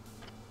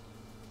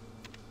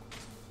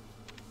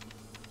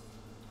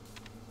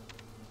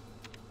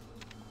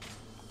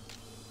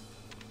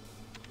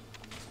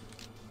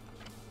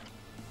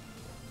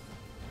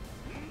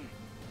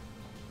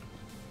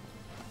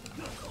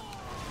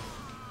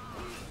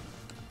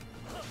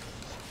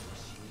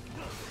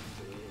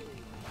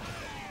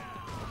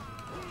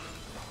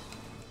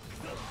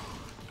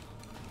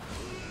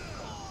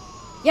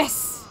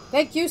 Yes!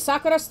 Thank you,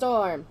 Sakura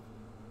Storm.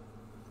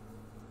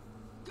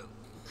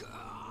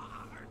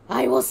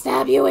 I will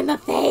stab you in the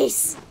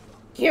face.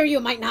 Here you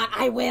might not,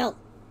 I will.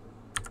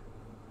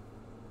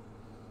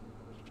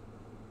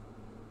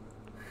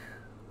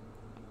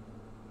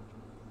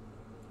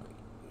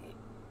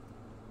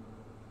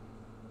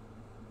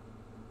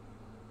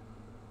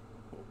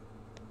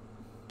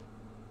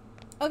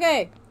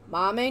 Okay,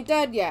 Mom ain't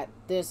dead yet.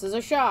 This is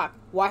a shock.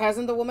 Why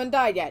hasn't the woman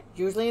died yet?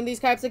 Usually in these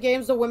types of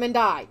games, the women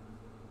die.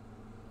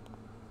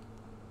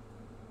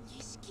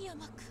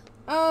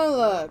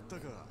 Oh,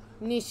 look.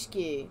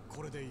 Nishiki.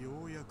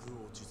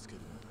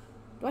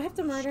 Do I have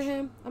to murder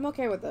him? I'm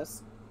okay with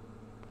this.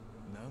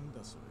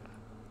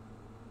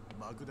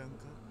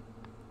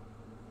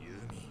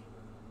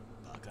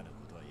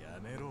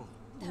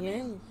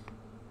 Yeah.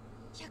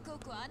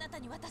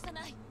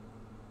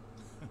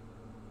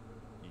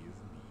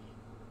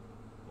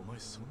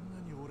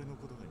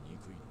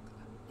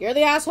 You're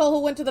the asshole who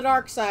went to the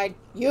dark side.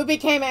 You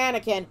became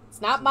Anakin.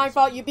 It's not my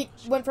fault you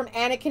went from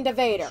Anakin to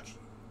Vader.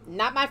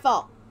 Not my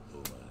fault.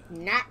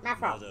 Not my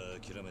fault.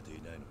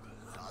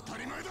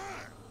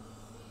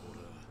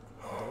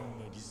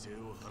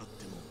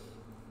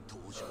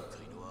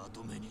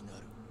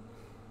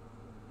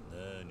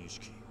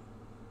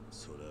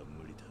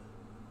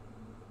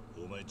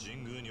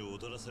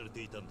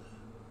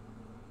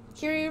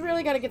 Kiri, you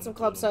really gotta get some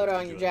club soda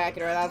on your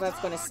jacket or that's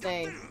gonna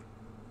stain.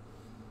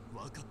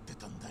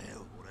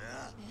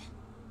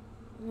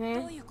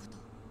 Eh?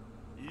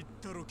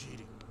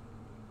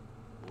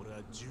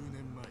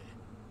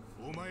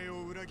 お前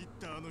を裏切っ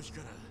たあの日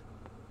から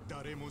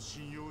誰も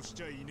信用し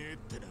ちゃいねえっ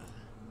てな。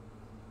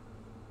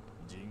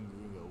神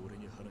宮が俺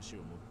に話を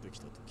持って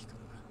きた時から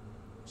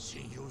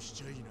信用し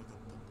ちゃいなかっ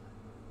たんだ。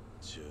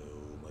じゃあ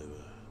お前は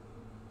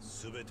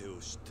全て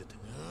を知ってた。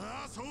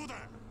ああそうだ。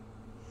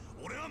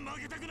俺は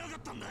負けたくなかっ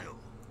たんだよ。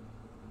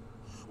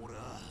俺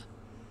は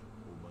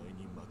お前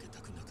に負け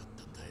たくなかっ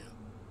たんだよ。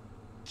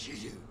桐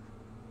生。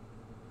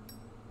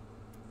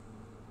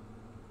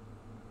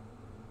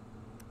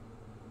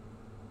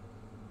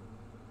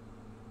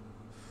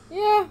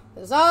 Yeah,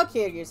 it's all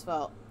Kiryu's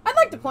fault. I'd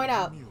like to point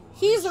out,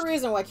 he's the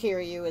reason why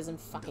Kiryu is in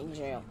fucking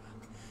jail.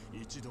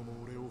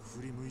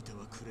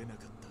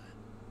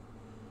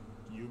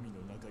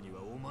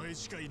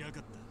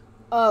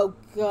 Oh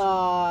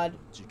god.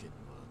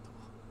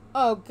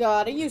 Oh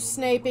god, are you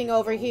snaping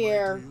over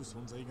here?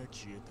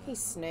 He's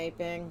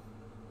snaping.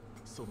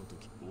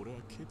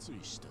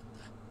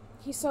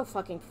 He's so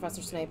fucking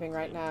Professor Snaping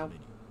right now.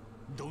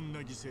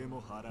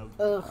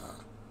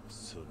 Ugh.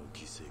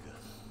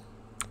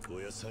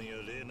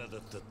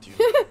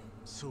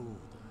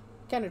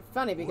 Kind of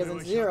funny because in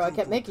Zero I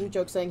kept making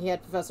jokes saying he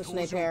had Professor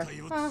Snape hair.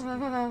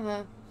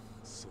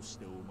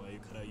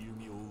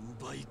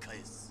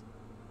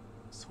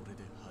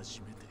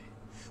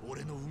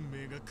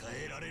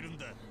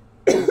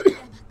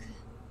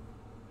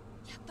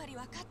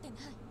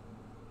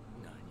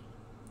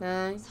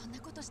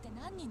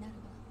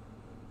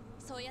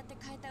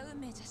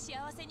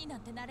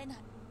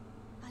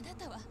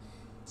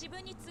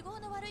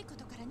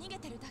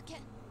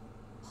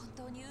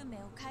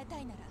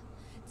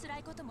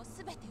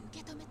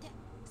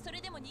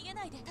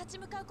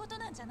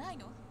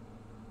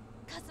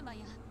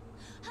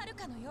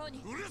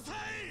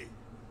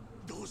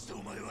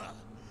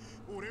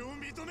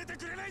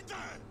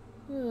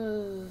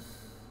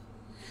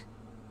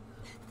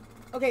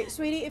 Okay,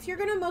 sweetie, if you're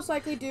gonna most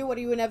likely do what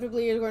you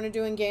inevitably are going to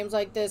do in games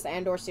like this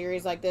and or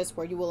series like this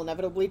where you will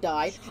inevitably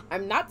die,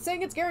 I'm not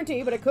saying it's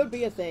guaranteed, but it could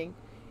be a thing,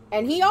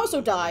 and he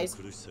also dies,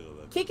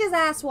 kick his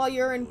ass while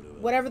you're in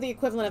whatever the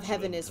equivalent of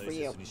heaven is for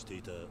you.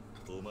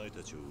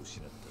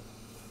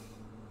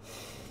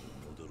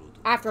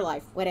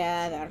 Afterlife,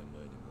 whatever.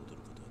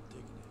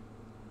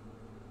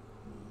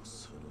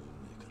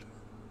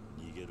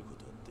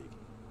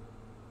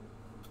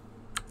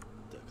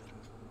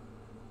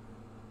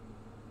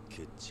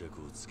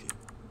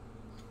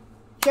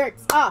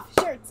 Shirts off!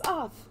 Shirts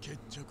off!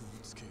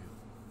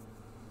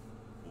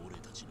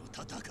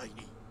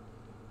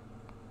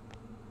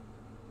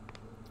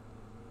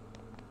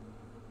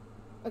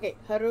 Okay,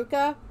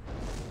 Haruka.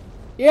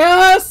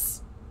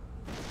 Yes!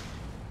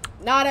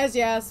 Not as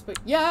yes, but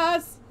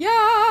yes!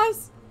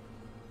 Yes!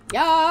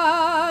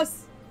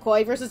 Yes!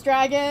 Koi versus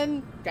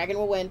Dragon. Dragon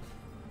will win.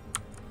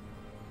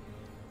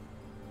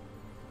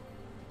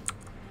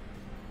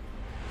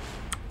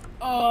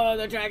 Oh,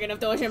 the Dragon of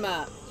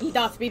Dojima. He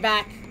doth be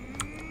back.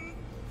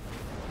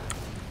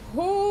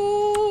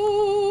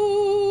 Ooh.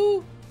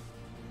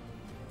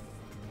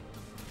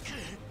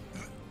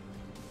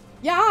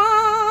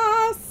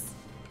 Yes!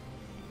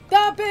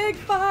 The big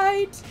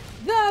fight!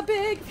 The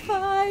big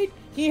fight!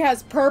 He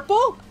has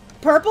purple?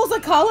 Purple's a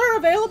color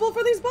available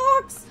for these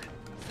box?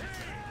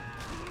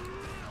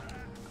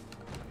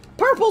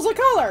 Purple's a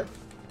color!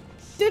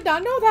 Did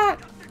not know that!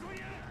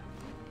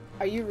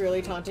 Are you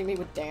really taunting me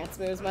with dance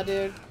moves, my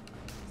dude?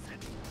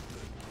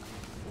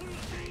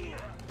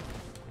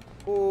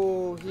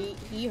 Ooh,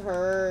 he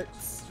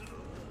hurts.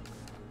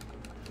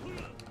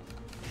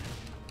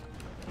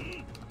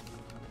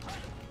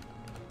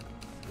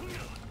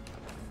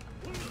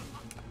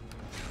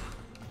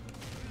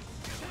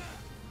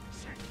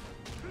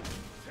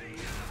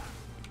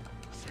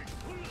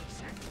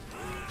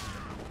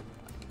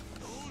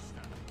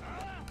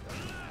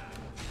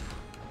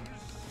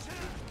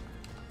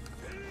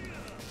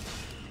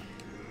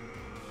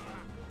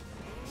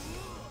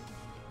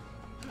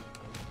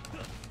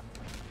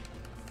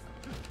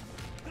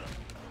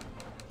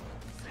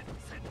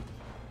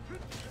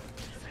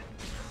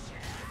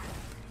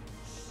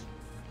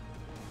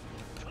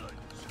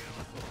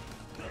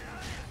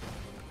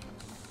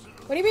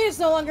 What do you mean it's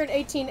no longer in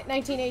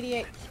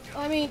 1988?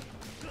 Well, I mean,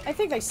 I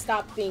think they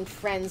stopped being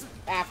friends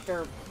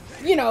after,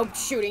 you know,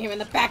 shooting him in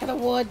the back of the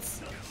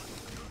woods.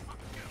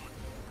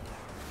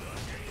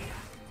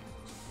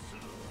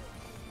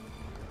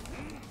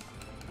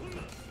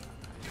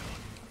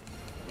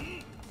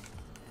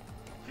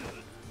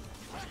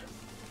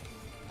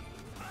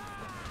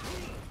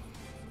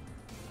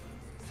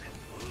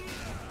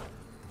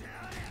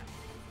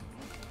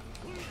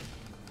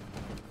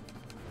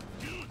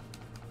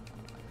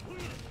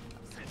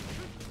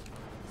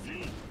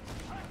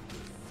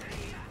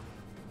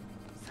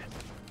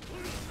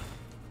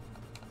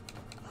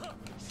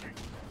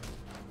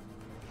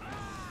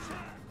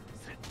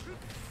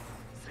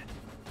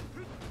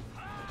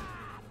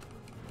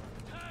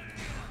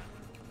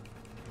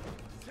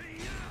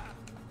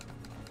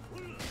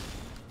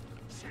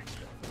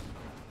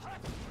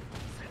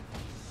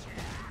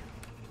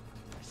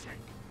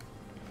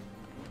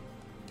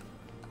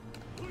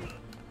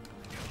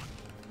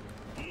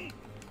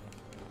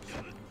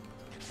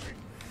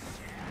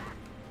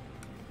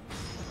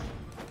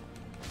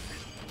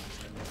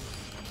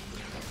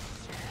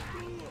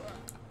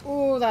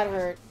 Ooh, that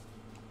hurt.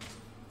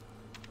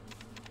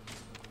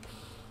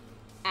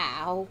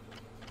 Ow.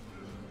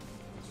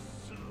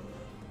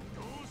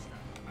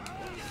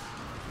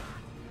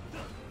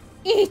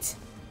 Eat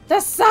the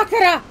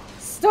Sakura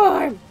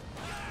Storm!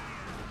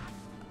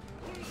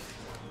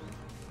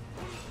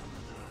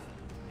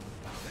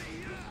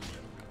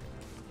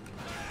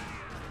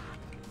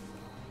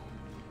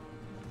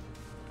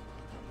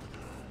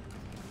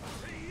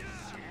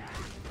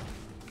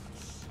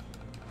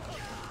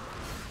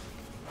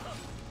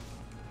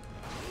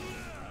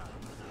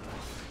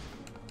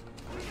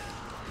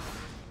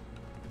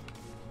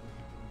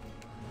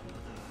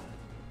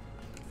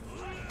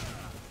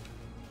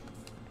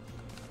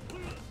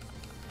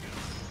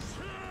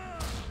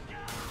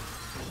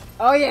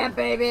 Oh yeah,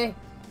 baby!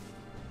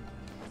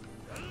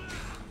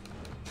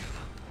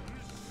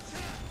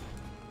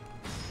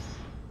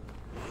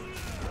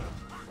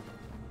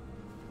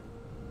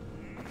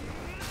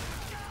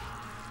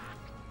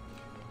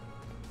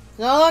 It's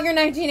no longer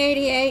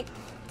 1988.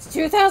 It's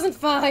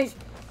 2005.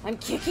 I'm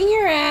kicking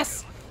your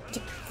ass to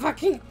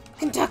fucking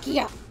Kentucky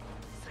up.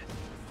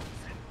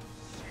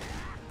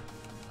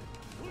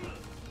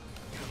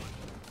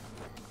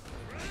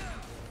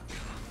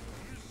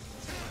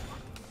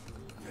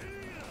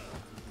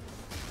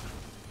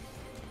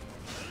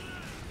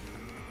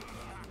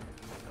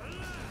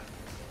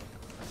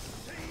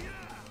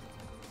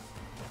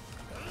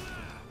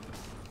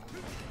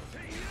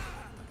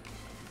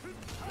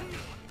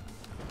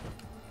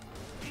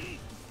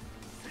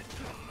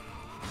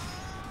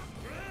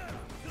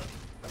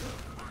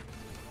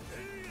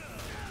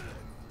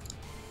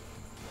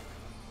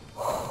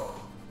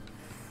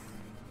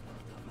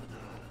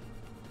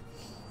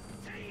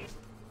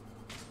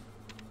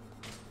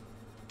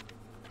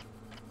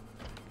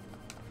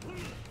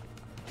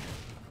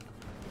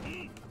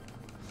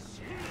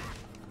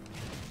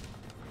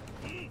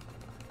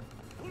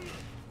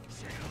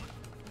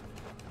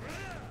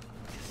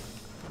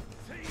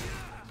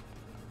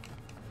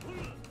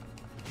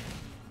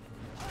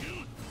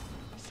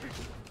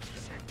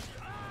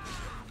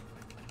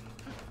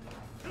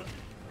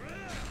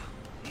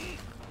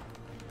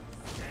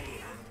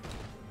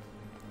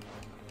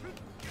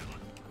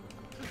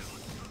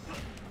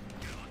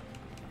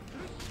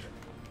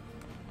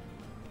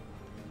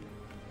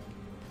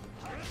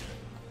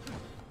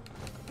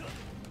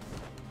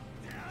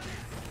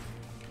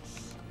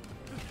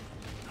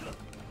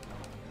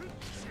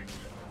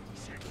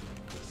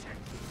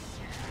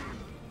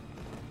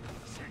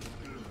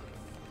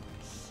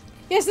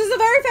 Yes, this is a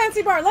very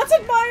fancy bar. Let's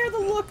admire the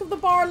look of the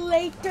bar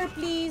later,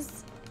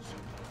 please.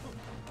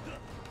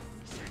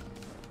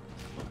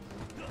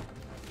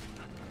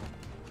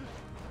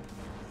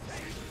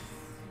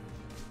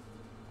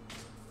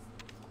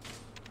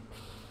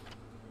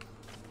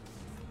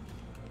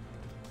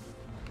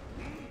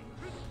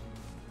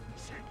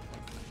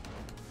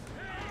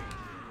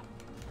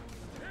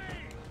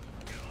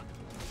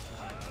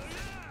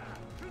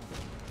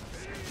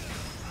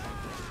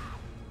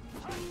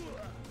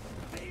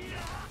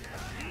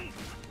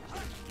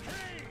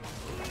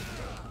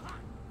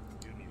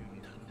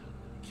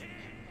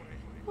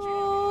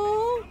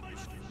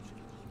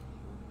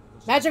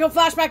 Magical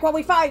flashback while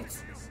we fight!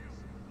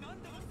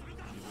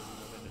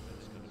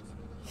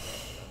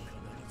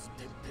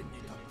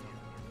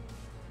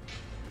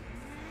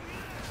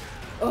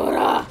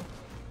 Ora!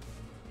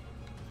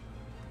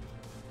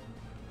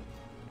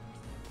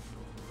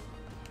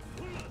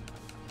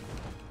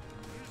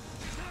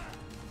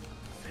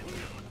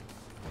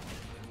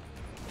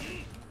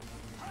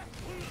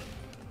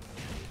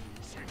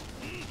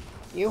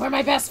 You were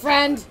my best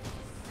friend!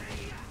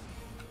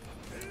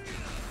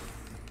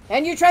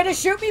 And you tried to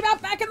shoot me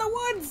out back in the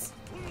woods!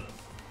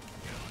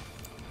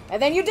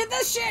 And then you did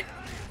this shit!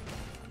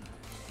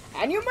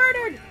 And you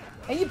murdered!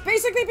 And you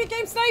basically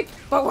became Snipe,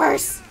 but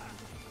worse!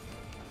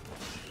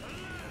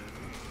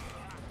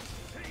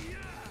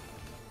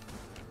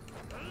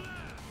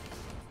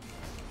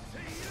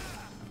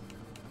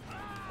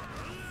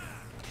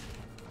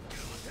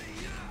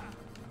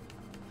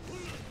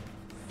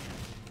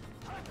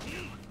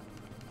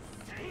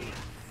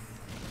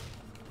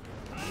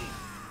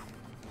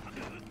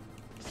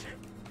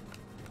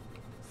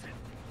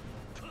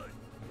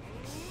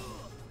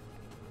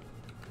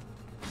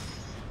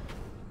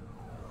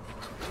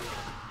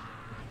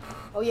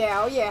 Oh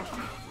yeah, oh yeah.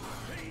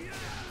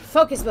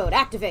 Focus mode,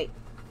 activate.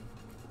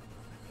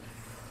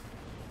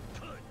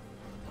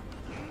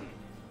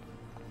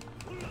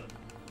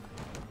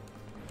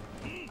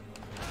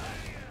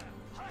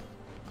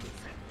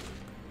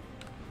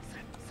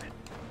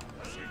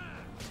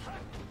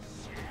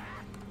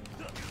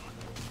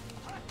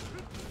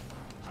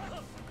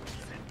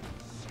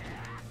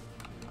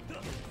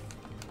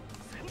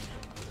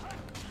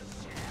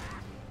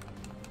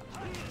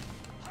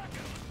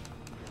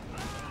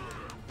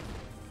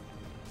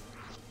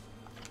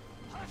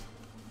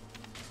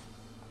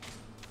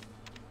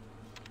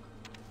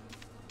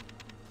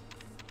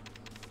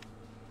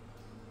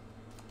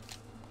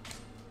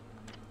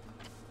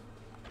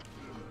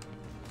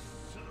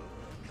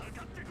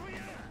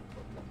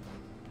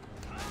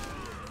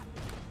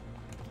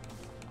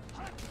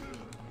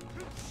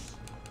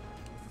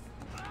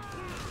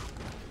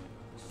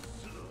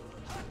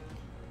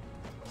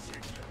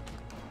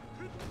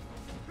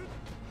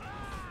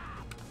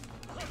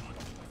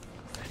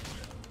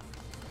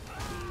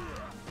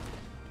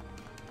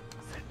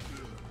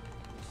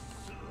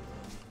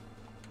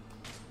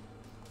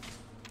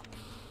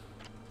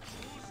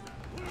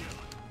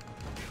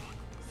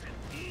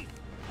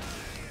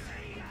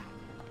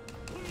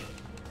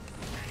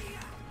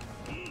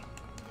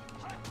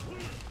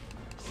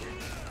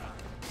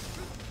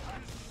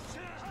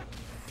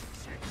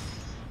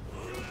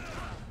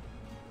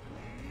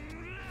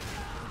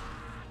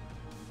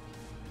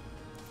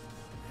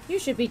 You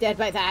should be dead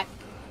by that.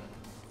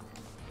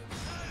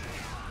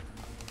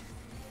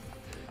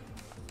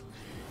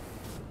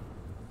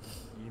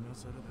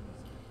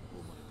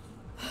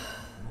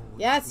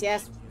 Yes,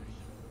 yes.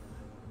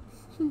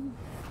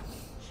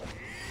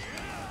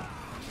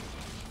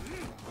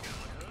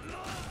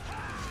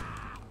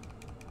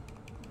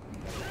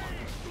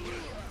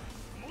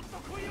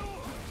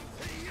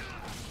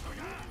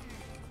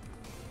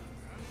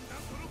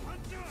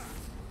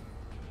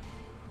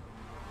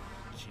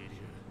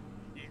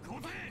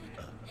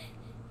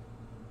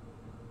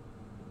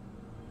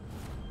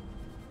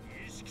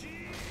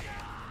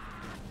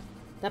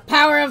 The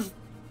power of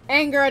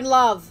anger and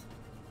love.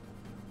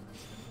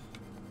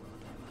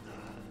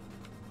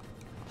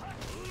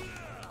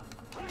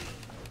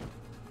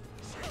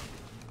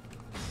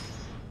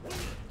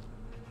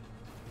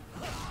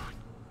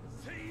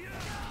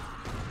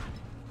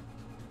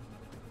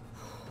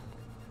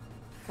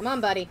 Come on,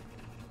 buddy.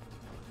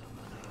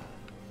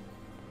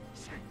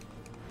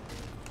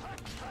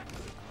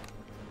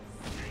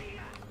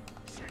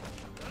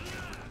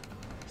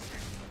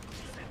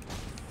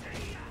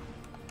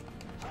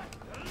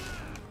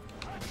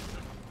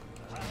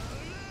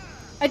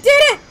 I did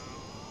it!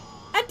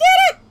 I did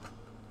it!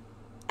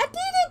 I did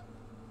it!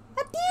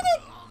 I did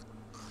it!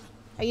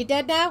 Are you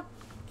dead now?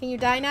 Can you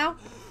die now?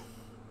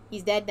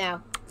 He's dead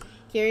now.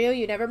 Kiryu,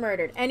 you never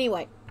murdered.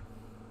 Anyway,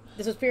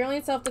 this was purely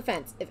in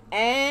self-defense. If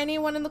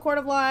anyone in the court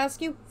of law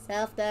asks you,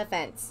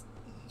 self-defense.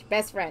 It's your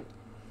best friend.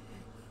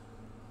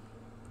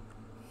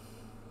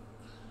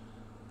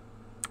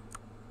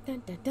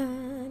 Dun, dun,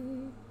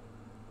 dun.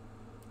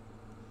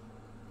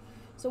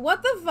 So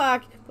what the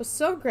fuck was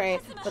so great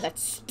with that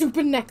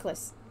stupid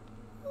necklace?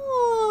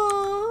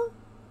 Aww.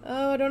 Oh,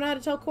 I don't know how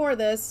to tell Core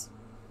this.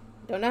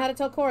 Don't know how to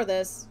tell Core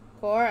this.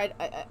 Core,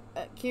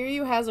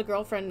 Kiryu has a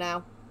girlfriend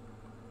now.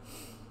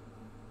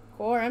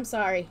 Core, I'm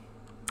sorry.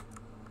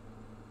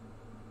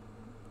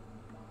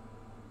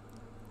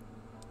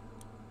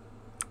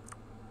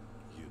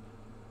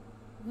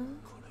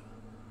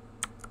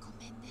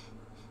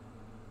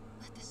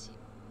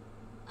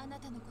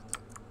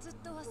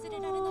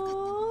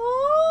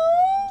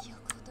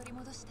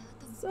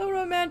 So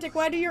romantic.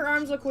 Why do your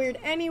arms look weird?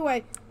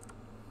 Anyway.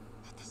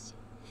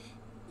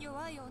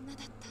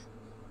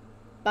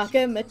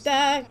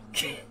 Bakamata.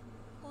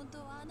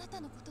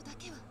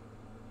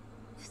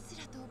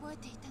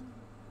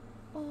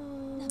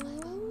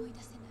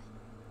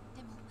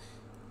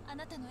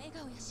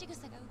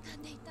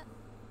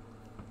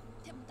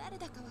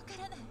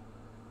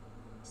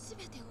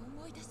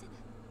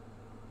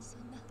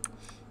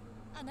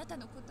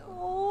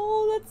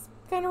 Oh, that's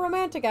kind of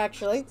romantic,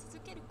 actually.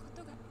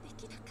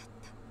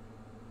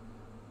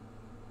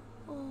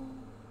 Oh.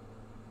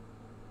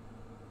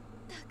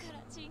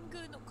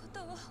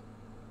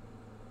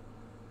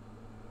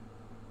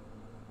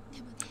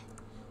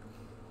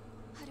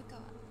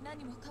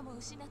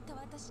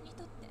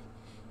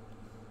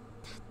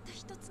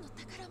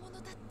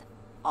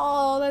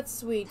 Oh, that's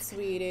sweet,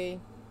 sweetie.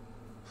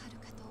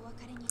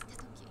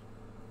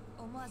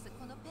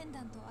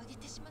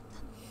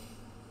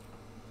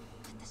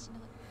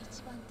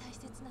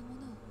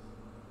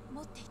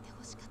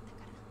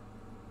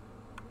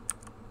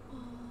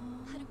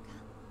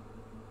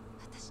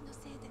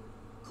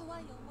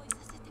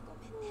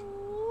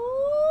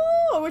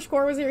 Oh, I wish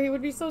Core was here. He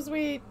would be so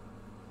sweet.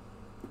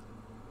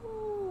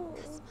 Oh.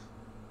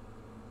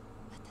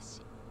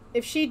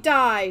 If she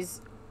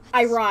dies,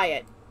 I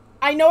riot.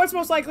 I know it's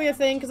most likely a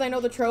thing because I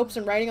know the tropes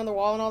and writing on the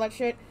wall and all that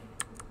shit.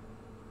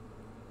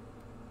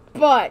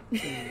 But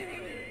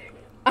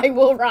I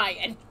will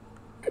riot.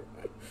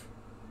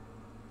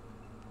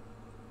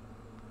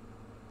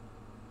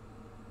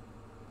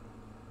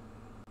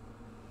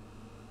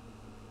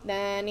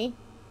 Nanny.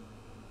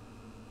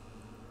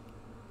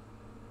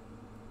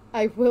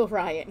 I will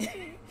riot.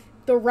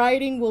 The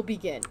rioting will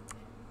begin.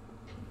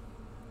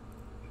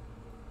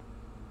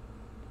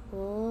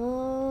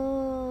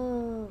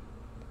 Oh.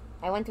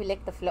 I want to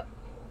lick the floor.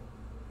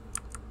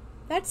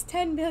 That's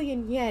 10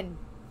 million yen.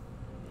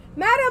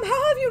 Madam,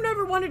 how have you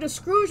never wanted a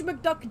Scrooge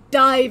McDuck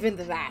dive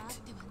into that?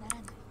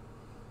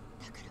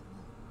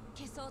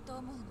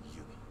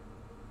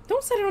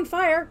 Don't set it on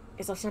fire.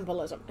 It's a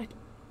symbolism.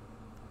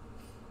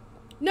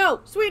 No,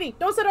 sweetie,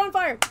 don't set it on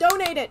fire.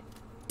 Donate it.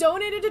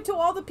 Donate it to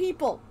all the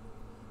people.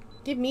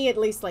 Give me at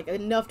least, like,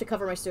 enough to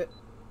cover my student.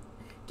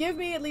 Give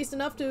me at least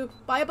enough to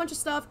buy a bunch of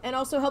stuff and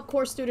also help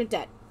core student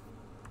debt.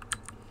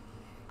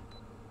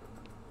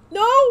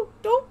 No!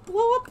 Don't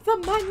blow up the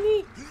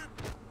money!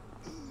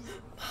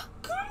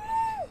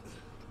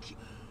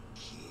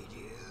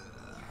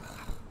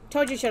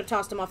 Told you should have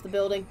tossed him off the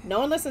building. No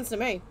one listens to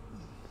me.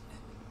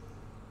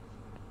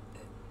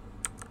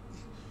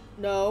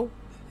 No.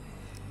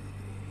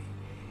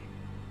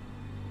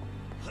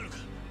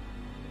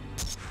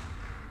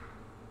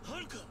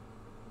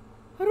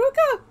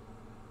 Haruka!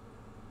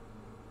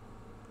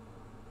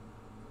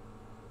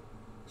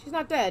 She's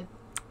not dead.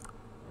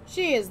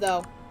 She is,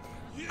 though.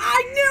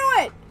 I knew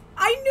it!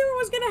 I knew it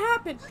was gonna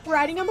happen.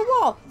 Writing on the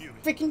wall.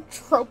 Freaking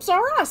tropes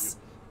are us.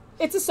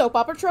 It's a soap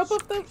opera trope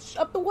up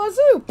the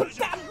wazoo. But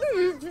that...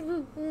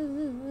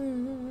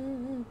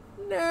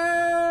 No.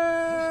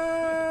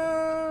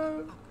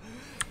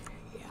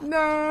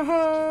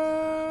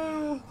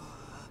 No.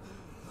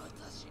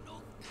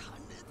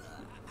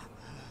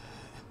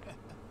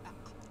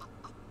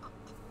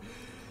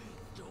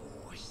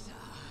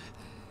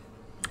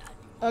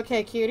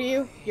 Okay,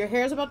 Kiryu, your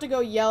hair's about to go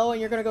yellow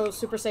and you're gonna go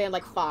Super Saiyan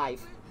like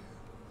 5.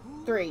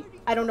 3.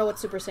 I don't know what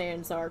Super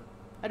Saiyans are.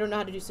 I don't know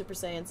how to do Super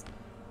Saiyans.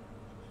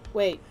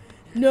 Wait.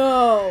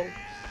 No!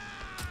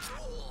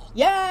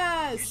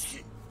 Yes!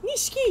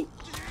 Nishiki!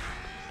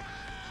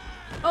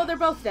 Oh, they're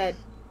both dead.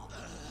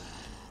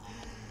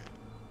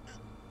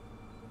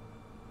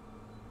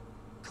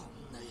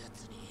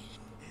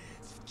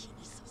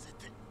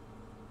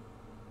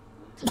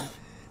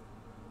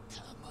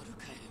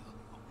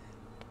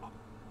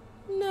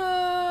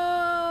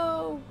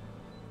 No!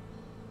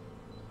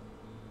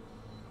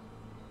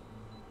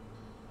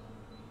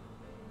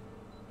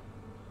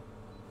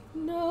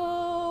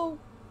 No!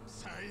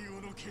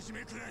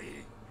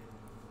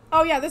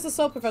 Oh yeah, this is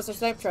so Professor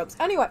Snape tropes.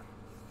 Anyway.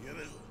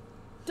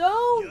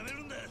 Don't!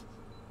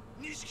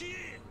 Nishiki!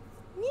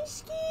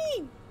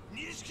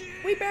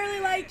 We barely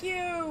like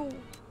you!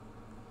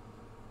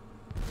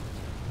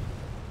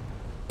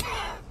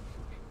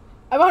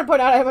 I want to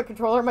point out I have a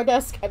controller on my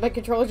desk, and my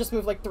controller just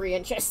moved like 3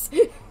 inches.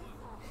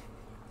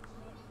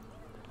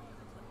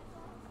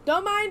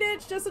 Don't mind it,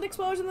 it's just an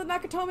explosion in the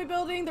Nakatomi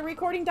building. They're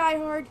recording Die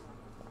Hard.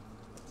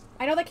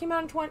 I know that came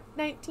out in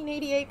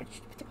 1988, but...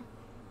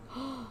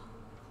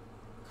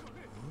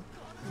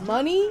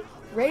 Money?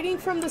 Raining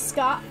from the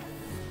sky?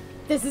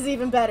 This is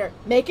even better.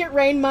 Make it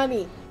rain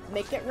money.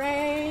 Make it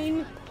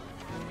rain.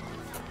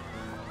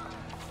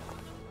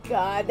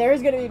 God,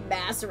 there's gonna be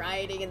mass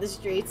rioting in the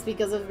streets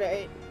because of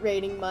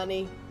raining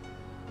money.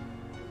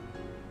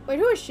 Wait,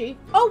 who is she?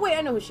 Oh, wait,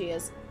 I know who she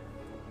is.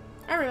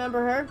 I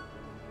remember her.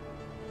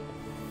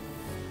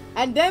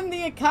 And then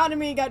the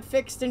economy got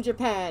fixed in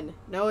Japan.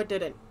 No, it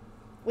didn't.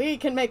 We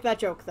can make that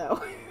joke,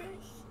 though.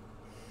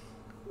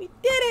 We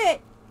did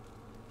it!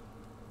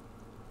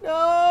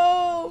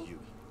 No!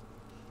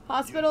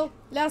 Hospital.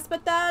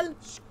 L'hospital.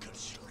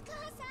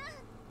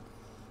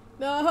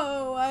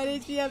 No, why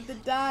did she have to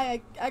die?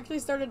 I actually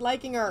started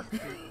liking her.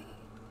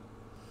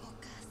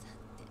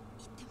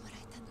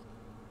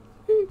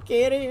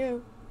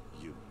 Kiryu.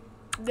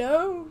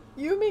 No,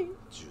 Yumi.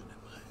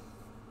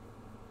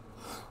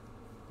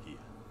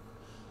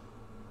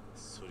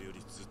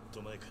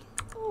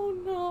 Oh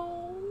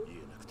no.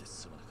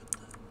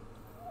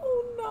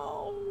 Oh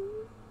no.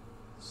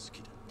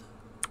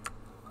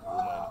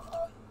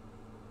 Oh.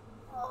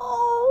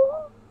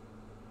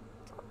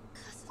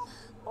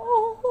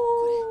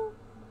 Oh.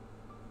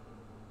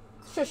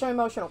 Shush, I'm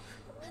emotional.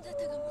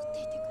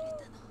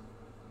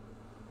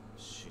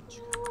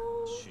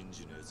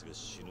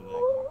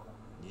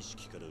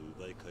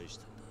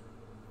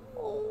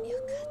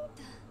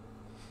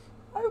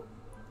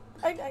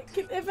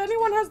 If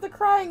anyone has the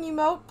crying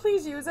emote,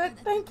 please use it.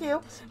 Thank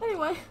you.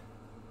 Anyway.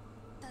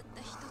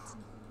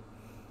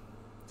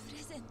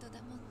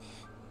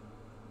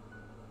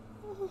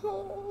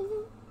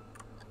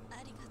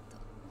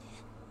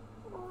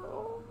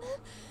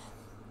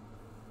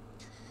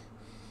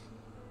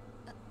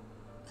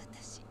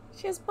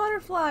 She has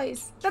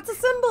butterflies. That's a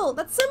symbol.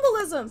 That's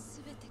symbolism.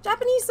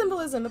 Japanese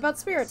symbolism about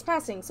spirits,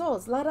 passing,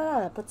 souls, la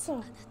da da, but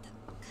so.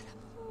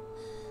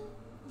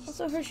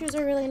 Also, her shoes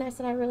are really nice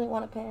and I really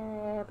want a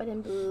pair, but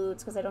in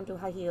boots because I don't do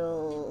high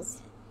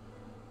heels.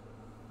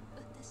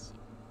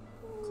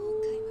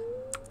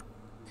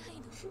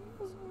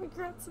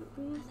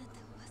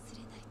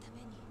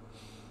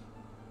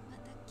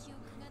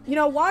 You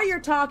know, while you're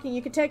talking,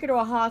 you could take her to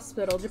a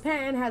hospital.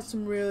 Japan has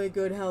some really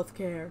good health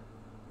care.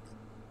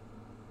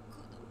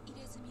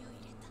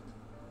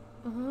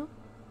 Uh-huh.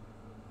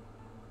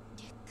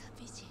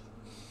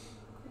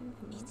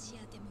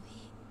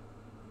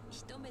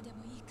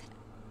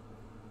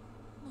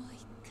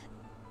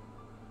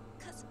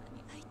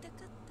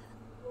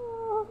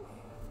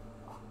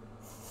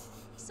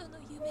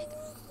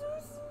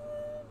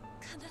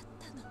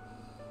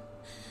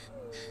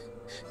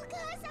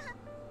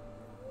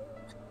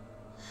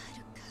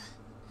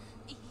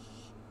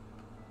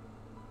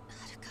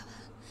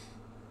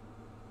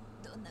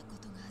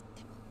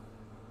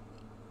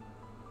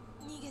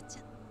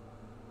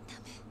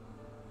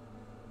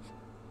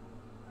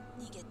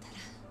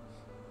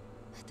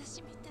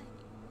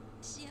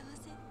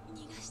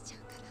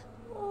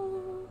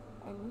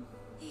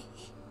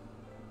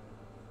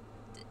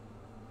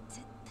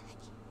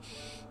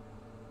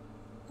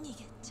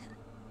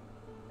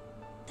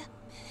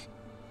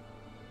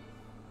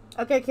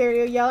 Okay,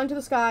 Kiryu, yell into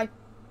the sky.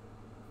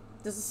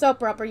 This is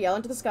soap opera, yell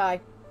into the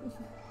sky.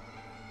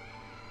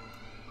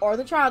 Or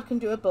the child can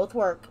do it, both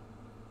work.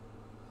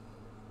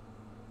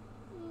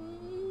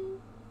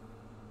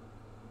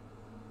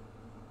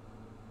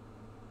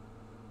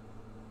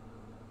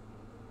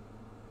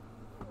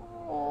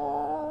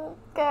 Oh,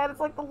 God, it's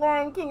like the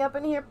Lion King up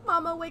in here.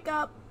 Mama, wake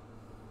up.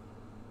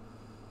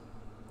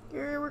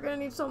 Kiryu, we're gonna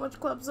need so much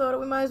club soda,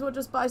 we might as well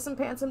just buy some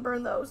pants and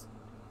burn those.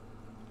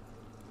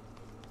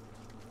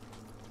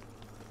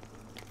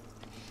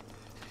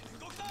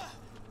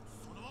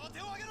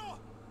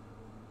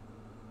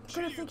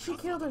 They're gonna think she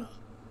killed him.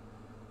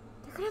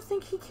 They're gonna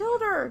think he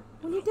killed her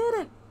when he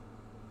didn't.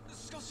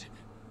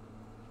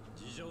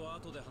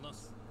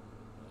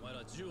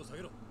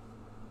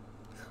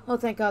 Oh,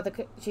 thank God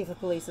the chief of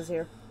police is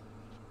here.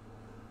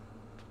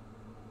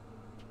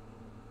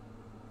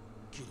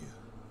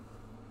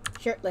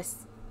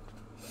 Shirtless.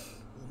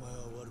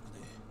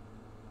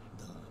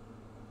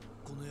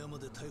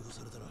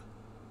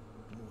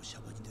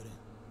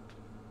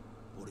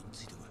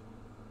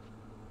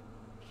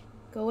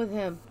 Go with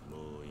him.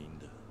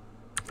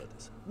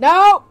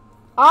 No!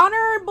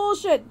 Honor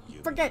bullshit!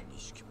 Forget.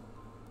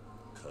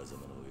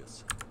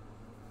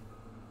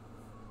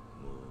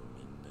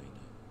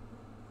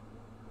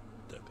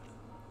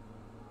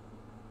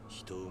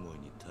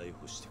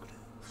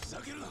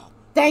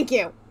 Thank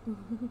you.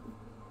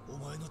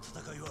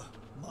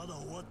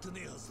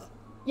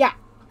 Yeah,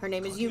 her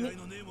name is Yumi.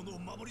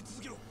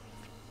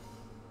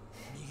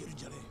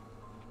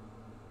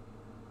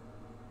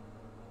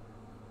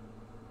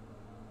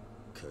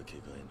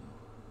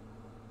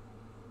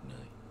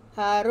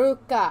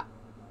 Haruka.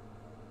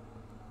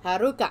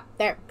 Haruka.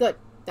 There, good.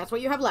 That's what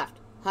you have left.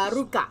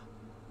 Haruka.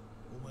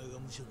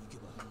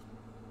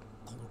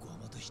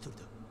 一人だ。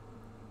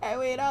 And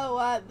we don't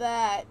want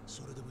that.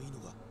 それでもいいの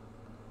か。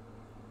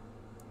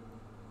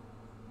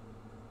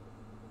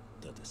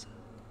だってさ、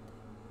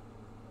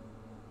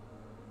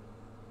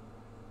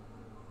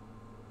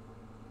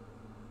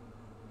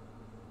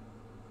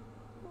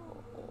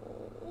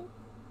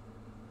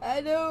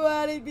 I don't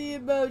want to be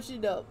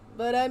emotional,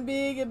 but I'm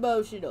being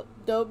emotional.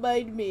 Don't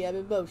mind me, I'm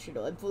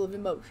emotional. I'm full of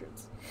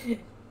emotions.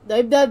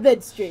 I'm not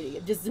menstruating,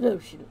 I'm just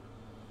emotional.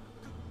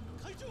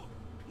 会長、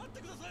待っ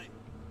てください。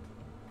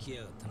来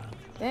やがったな。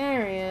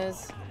 There he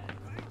is.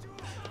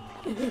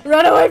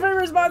 Run away from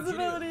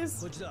responsibilities.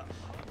 こっちだ。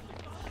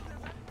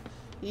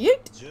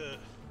 Yeet. じゃ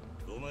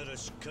あお前ら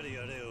しっかり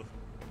やれよ。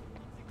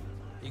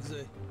行く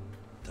ぜ。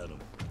頼む。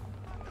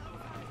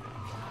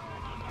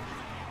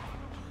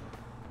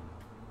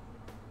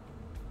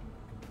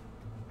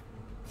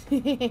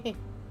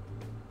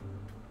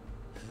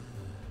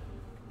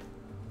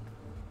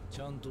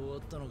ちゃんと終わ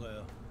ったのか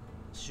よ。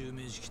襲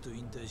名式と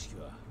引退式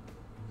は。あ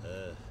あ、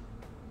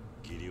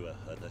義理は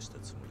果たした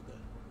つもりだ。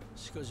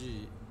しか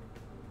し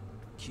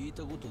聞い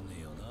たことね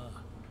えよな。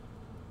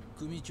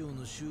組長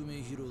の襲名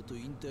披露と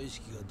引退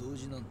式が同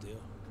時なんてよ。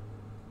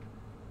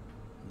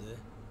で、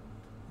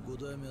五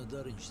代目は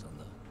誰にしたん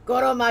だ。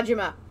 Goro Majima.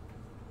 ま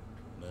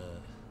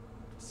あ、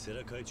世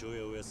良会長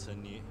やおやつさ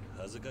んに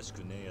恥ずかし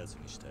くねえやつ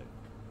にしたい。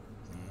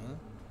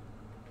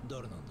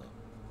誰なんだ。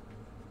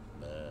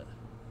まあ、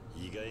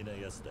意外な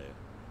やつだよ。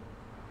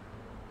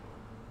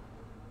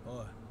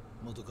おい、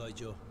元会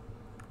長。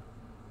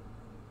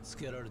つ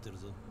けられてる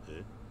ぞ。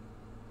え？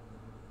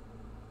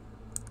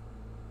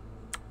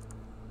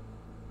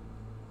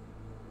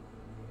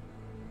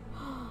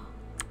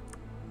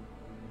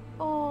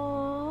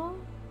 Aww.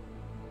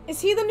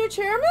 Is he the new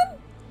chairman?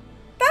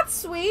 That's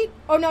sweet.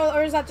 Oh no,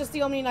 or is that just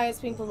the Omni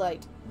Knights being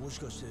polite? もし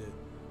かして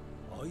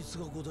あいつ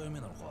が五代目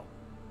なのか。や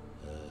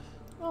つ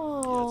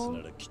Oh,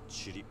 ならきっ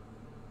ちり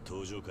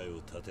登場会を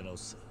立て直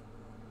すさ。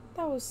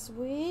 that was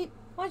sweet.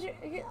 I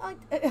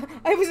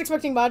was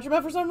expecting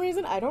Majima for some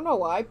reason. I don't know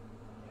why.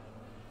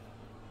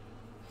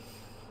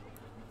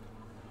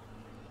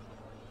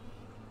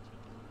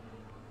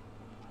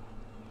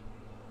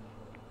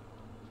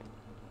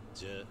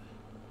 じゃあ、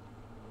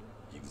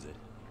行くぜ。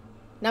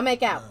 Now make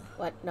out.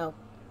 What? No.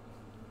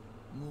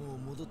 もう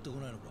戻ってこ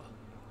ないのか。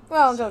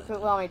 Well,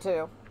 Kiwami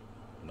too.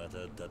 ま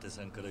た伊達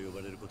さんから呼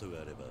ばれること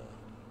があれば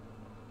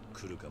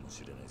来るかも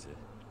しれないぜ。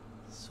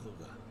そう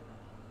か。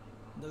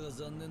だが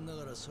残念な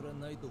がらそれは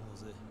ないと思う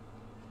ぜ。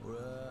俺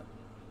は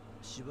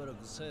しばら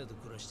くさやと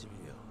暮らしてみ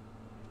るよ。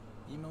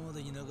今ま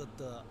でになかっ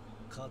た家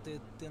庭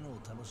ってのを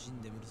楽し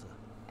んでみるさ。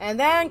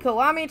 And then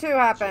Kiwami 2じ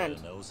ゃあ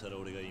happened. なおさら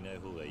俺がいない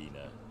方がいい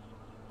な。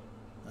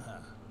あ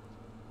あ、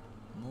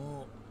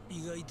もう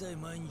胃が痛い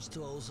毎日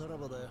とはおさら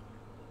ばだよ。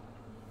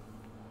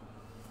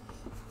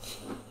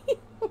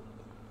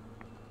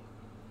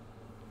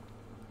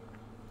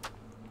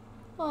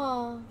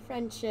Aw,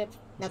 friendship.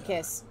 Now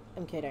kiss.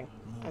 I'm kidding. も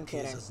I'm う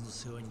警 kidding. 察の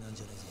世話になん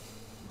じゃねえ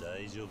ぞ。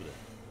大丈夫だ。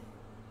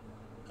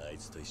あい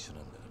つと一緒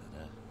なんだか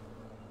らな。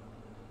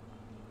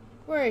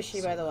 Where is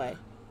she, by the way?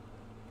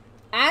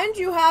 And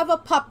you have a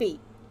puppy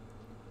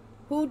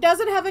who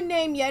doesn't have a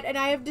name yet, and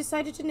I have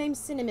decided to name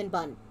Cinnamon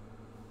Bun.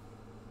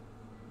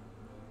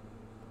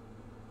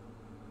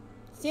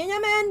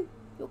 Cinnamon,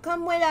 you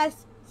come with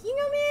us.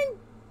 Cinnamon.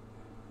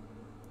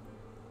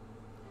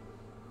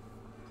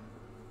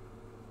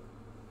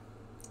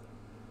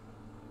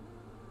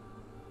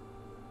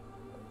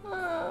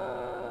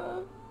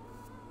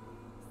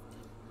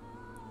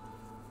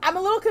 I'm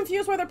a little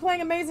confused why they're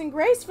playing Amazing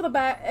Grace for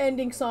the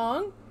ending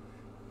song.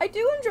 I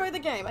do enjoy the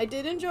game. I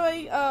did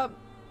enjoy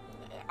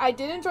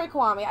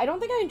Kiwami. I don't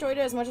think I enjoyed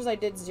it as much as I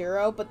did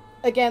Zero, but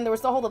again, there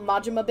was the whole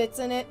Majima bits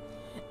in it.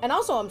 And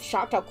also, I'm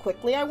shocked how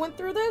quickly I went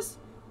through this.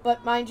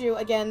 But mind you,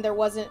 again,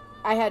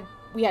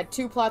 we had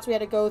two plots we had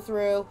to go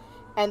through,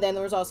 and then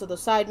there was also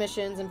those side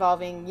missions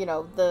involving, you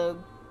know, the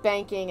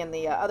banking and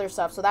the other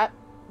stuff. So that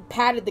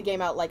padded the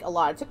game out like a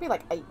lot. It took me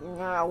like a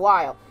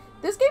while.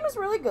 This game is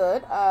really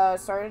good.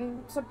 Started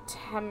in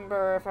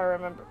September, if I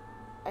remember.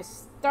 I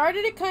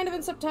started it kind of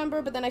in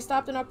September, but then I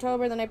stopped in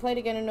October, then I played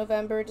again in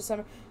November,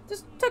 December.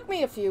 Just took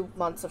me a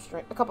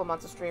couple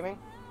months of streaming.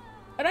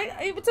 And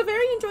it's a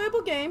very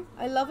enjoyable game.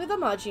 I love the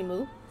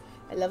Majimu.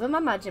 I love my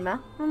Majima.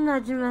 My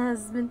Majima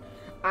husband.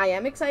 I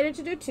am excited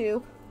to do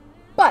 2.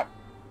 But,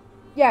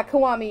 yeah,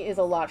 Kiwami is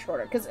a lot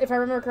shorter. Because if I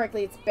remember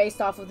correctly, it's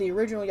based off of the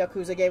original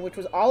Yakuza game, which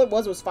was all it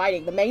was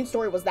fighting. The main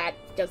story was that,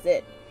 just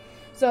it.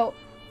 So,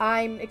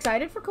 I'm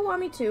excited for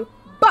Kiwami 2,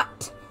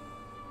 but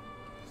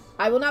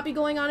I will not be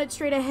going on it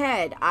straight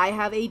ahead. I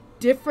have a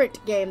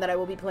different game that I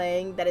will be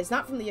playing that is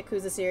not from the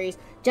Yakuza series,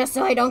 just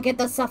so I don't get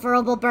the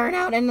sufferable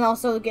burnout and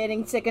also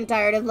getting sick and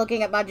tired of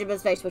looking at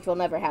Majima's face, which will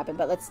never happen,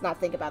 but let's not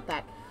think about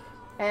that.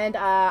 And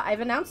I've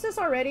announced this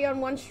already on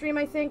one stream,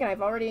 I think, and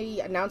I've already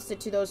announced it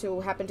to those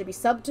who happen to be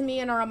subbed to me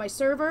and are on my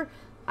server.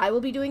 I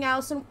will be doing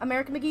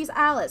American McGee's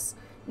Alice.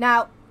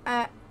 Now,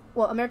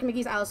 American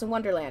McGee's Alice in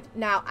Wonderland.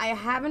 Now, I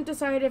haven't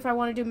decided if I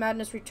want to do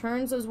Madness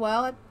Returns as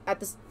well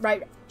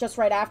just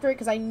right after it,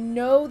 because I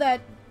know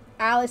that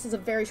Alice is a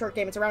very short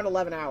game. It's around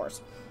 11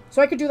 hours.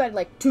 So I could do that in,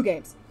 like, 2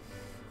 games.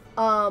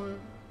 I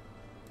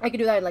could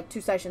do that in, like,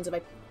 2 sessions if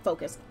I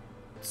focused.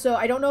 So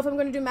I don't know if I'm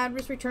going to do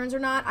Madness Returns or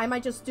not. I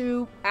might just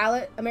do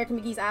American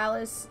McGee's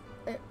Alice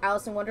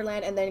in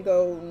Wonderland, and then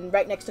go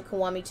right next to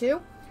Kiwami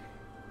 2.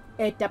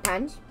 It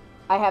depends.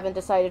 I haven't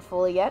decided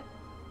fully yet.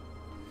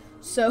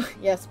 So,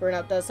 yes,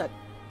 Burnout does suck.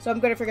 So I'm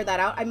going to figure that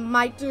out. I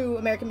might do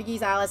American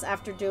McGee's Alice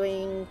after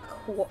doing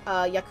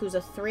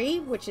Yakuza 3,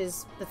 which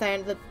is the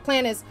plan. The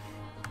plan is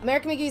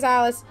American McGee's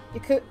Alice,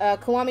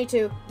 Kiwami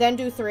 2, then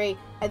do 3,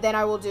 and then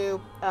I will do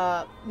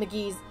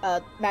McGee's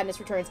Madness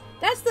Returns.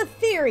 That's the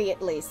theory,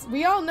 at least.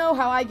 We all know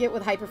how I get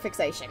with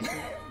hyperfixation.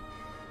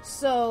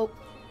 So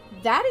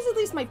that is at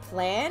least my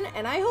plan,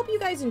 and I hope you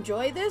guys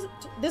enjoy this.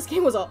 This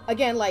game was,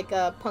 again, like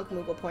Punk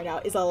Moon will point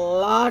out, is a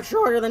lot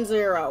shorter than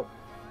 0.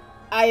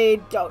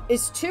 I don't...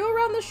 Is 2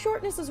 around the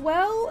shortness as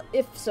well?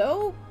 If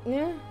so,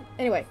 yeah.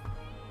 Anyway.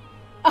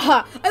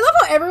 I love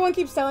how everyone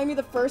keeps telling me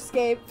the first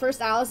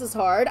Alice is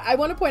hard. I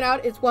want to point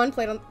out it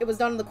was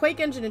done on the Quake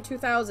engine in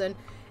 2000,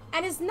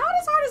 and it's not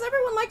as hard as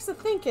everyone likes to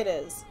think it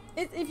is.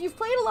 If you've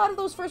played a lot of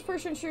those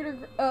first-person shooter...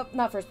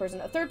 not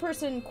first-person,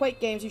 third-person Quake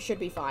games, you should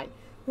be fine.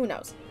 Who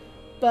knows?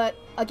 But,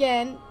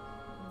 again,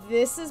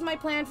 this is my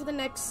plan for the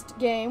next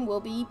game, will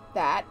be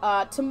that.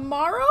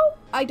 Tomorrow,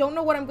 I don't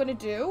know what I'm going to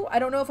do. I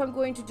don't know if I'm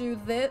going to do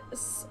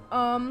this,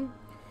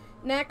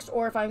 next,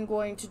 or if I'm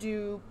going to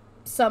do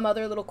some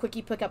other little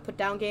quickie pick-up,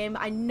 put-down game.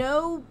 I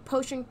know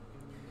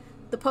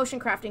the potion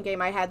crafting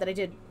game I had that I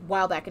did a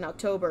while back in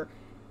October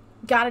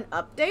got an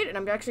update, and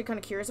I'm actually kind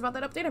of curious about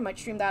that update. I might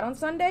stream that on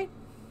Sunday.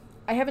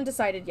 I haven't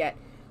decided yet.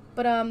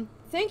 But,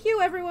 thank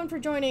you, everyone, for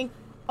joining.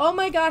 Oh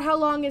my god, how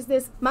long is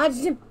this?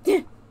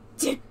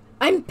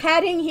 I'm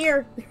padding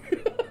here.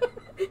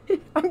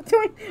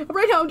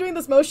 Right now I'm doing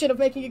this motion of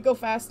making it go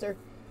faster.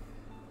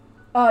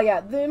 Oh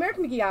yeah, the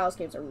American McGee Alice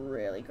games are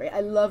really great.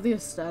 I love the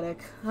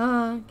aesthetic.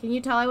 Can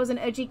you tell I was an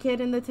edgy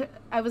kid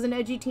I was an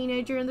edgy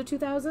teenager in the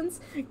 2000s?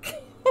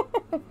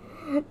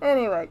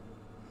 Anyway.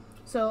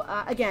 So,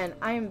 again,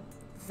 I am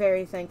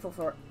very thankful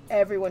for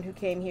everyone who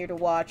came here to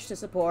watch, to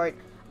support.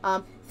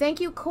 Thank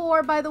you,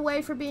 Core, by the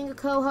way, for being a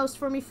co-host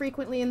for me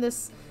frequently in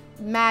this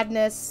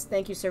madness.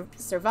 Thank you,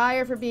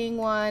 Survivor, for being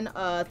one.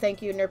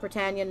 Thank you, Nerd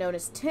Britannia, known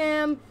as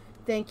Tim.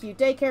 Thank you,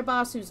 Daycare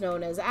Boss, who's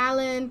known as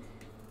Alan.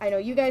 I know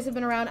you guys have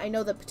been around. I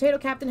know the Potato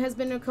Captain has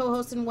been a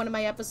co-host in one of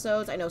my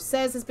episodes. I know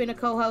Cez has been a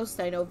co-host.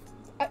 I know...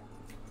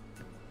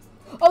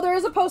 Oh, there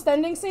is a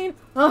post-ending scene?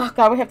 Oh,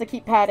 God, we have to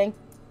keep padding.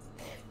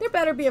 There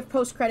better be a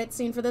post-credit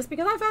scene for this,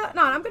 because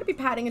I'm going to be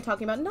padding and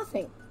talking about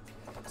nothing.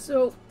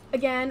 So,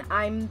 again,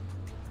 I'm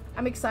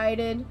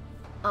excited.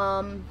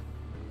 Oh,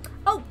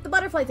 the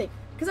butterfly thing.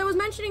 Because I was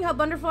mentioning how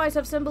butterflies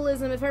have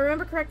symbolism. If I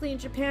remember correctly, in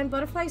Japan,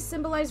 butterflies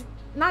symbolize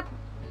not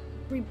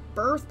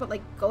rebirth, but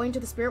like going to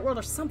the spirit world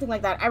or something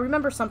like that. I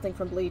remember something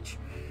from Bleach.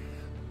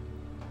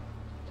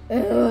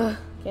 Ugh.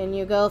 Can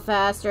you go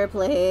faster,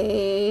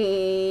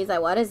 please? I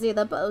want to see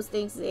the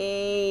posting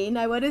scene.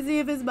 I want to see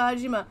if it's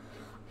Majima.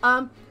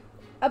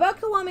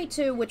 About Kiwami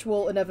 2, which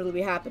will inevitably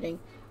be happening,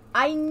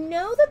 I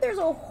know that there's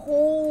a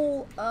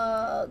whole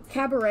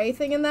cabaret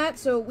thing in that,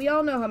 so we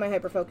all know how my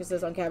hyper-focus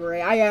is on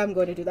cabaret. I am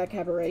going to do that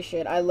cabaret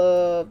shit. I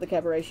love the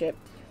cabaret shit.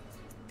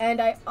 And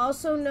I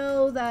also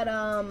know that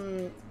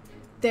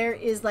there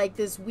is like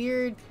this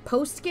weird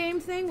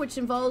post-game thing which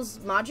involves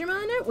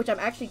Majima in it, which I'm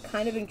actually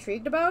kind of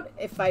intrigued about,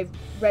 if I've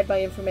read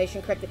my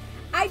information correctly.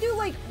 I do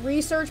like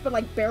research, but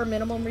like bare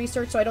minimum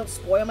research, so I don't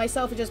spoil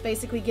myself and just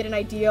basically get an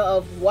idea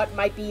of what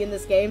might be in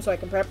this game so I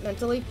can prep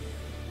mentally.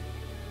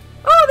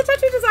 Oh, the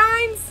tattoo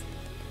designs!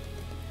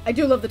 I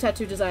do love the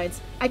tattoo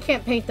designs. I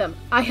can't paint them.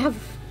 I have...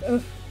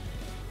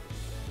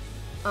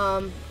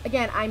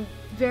 Again, I'm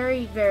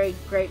very, very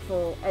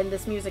grateful, and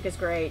this music is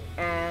great,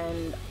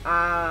 and...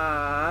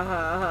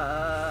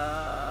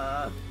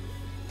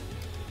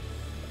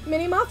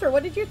 Mini Mothra,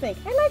 what did you think?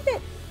 I liked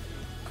it!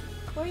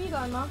 Where are you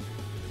going, Mom?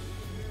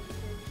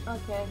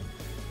 Okay.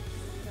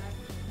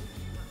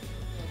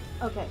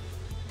 Okay.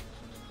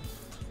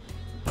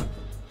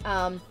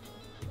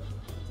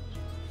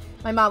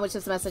 My mom was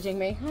just messaging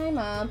me. Hi,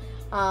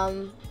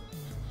 Mom.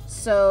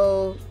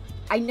 So,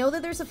 I know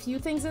that there's a few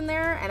things in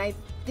there, and I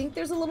think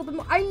there's a little bit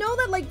more. I know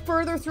that, like,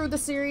 further through the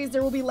series,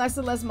 there will be less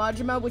and less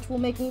Majima, which will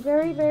make me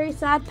very, very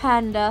sad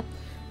panda.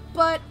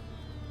 But,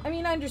 I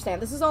mean, I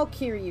understand. This is all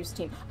Kiryu's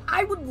team.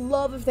 I would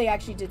love if they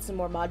actually did some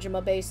more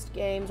Majima-based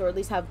games, or at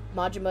least have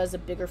Majima as a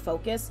bigger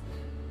focus,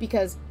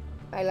 because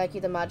I like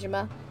you, the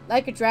Majima.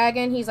 Like a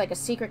Dragon, he's like a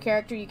secret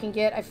character you can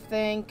get, I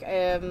think.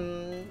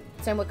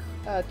 Same with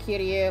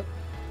Kiryu.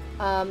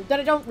 But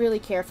I don't really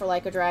care for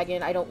Like a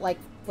Dragon. I don't like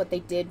what they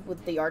did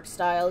with the art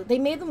style. They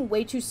made them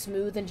way too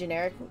smooth and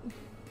generic.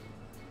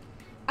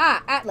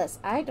 Ah, Atlas.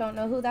 I don't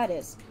know who that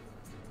is.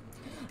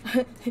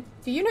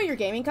 Do you know your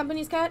gaming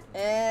company's cat?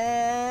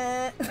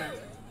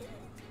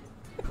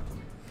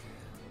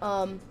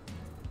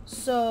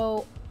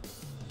 So...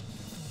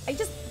 I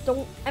just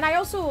don't... And I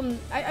also...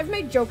 I've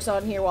made jokes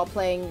on here while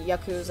playing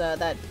Yakuza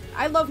that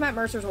I love Matt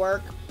Mercer's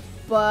work,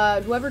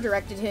 but whoever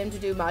directed him to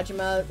do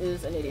Majima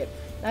is an idiot.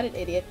 Not an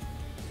idiot.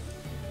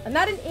 I'm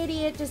not an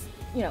idiot, just,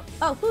 you know.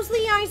 Oh, who's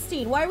Lee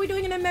Einstein? Why are we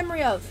doing it in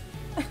memory of?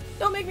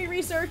 Don't make me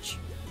research.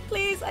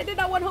 Please, I did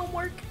not want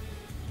homework.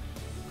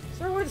 Is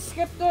there a way to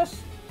skip this?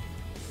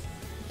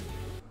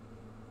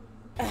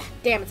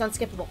 Damn, it's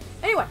unskippable.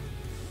 Anyway.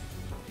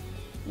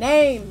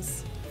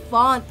 Names.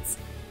 Fonts.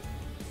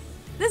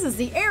 This is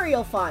the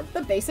Arial font,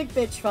 the basic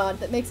bitch font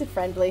that makes it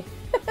friendly.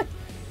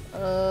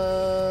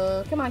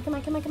 Come on, come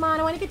on, come on, come on.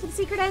 I want to get to the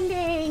secret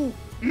ending.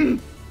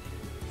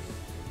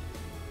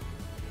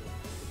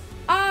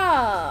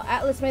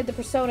 Atlas made the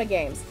Persona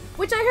games,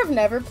 which I have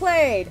never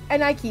played,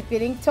 and I keep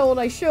getting told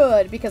I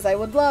should because I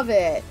would love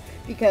it.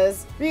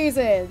 Because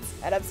reasons.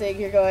 And I'm sitting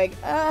here going,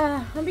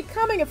 I'm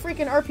becoming a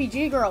freaking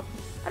RPG girl.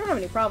 I don't have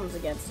any problems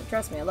against it.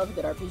 Trust me, I love a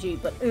good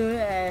RPG, but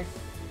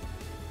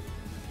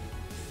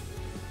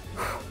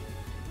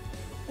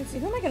let's see,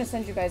 who am I going to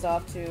send you guys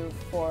off to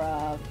for,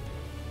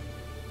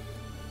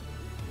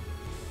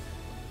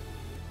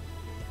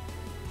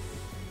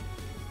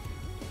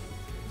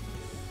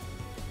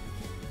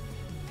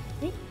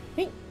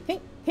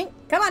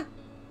 Come on!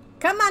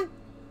 Come on!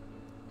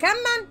 Come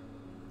on!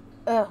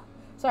 Ugh.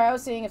 Sorry, I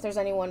was seeing if there's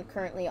anyone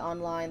currently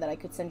online that I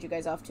could send you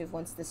guys off to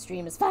once the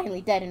stream is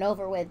finally dead and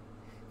over with.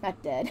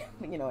 Not dead,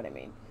 but you know what I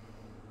mean.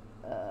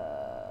 Let's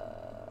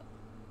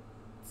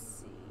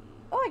see.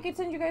 Oh, I could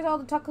send you guys all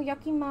to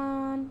Takoyaki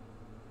Man.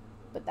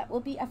 But that will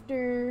be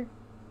after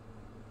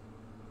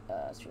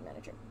Stream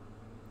Manager.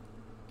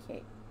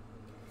 Okay.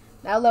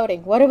 Now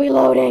loading. What are we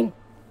loading?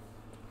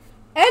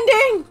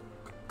 Ending!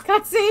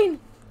 Cutscene!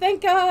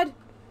 Thank God!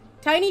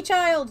 Tiny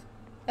child!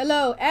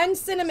 Hello, and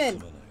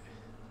Cinnamon!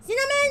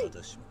 Cinnamon!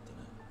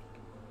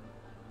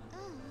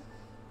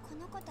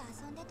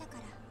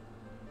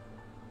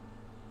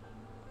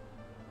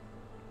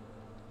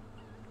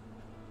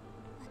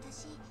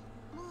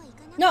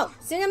 No!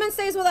 Cinnamon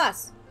stays with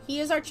us! He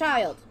is our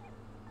child.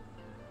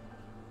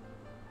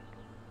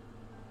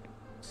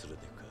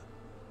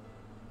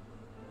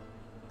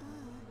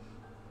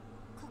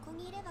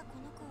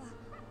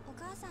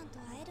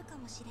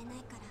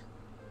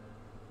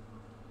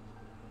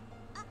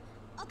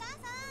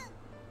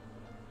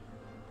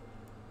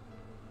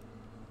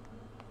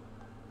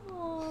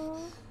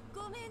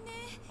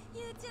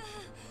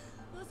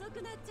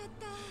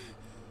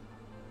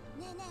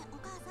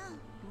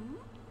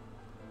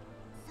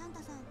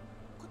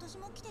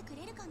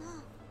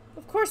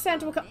 Of course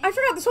Santa will come. I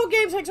forgot this whole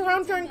game takes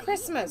around during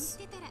Christmas.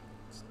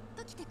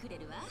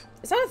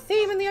 Is that a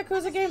theme in the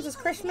Yakuza games? Is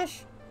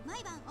Christmas?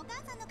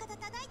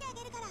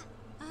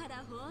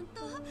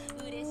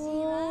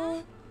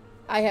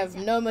 I have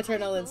no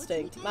maternal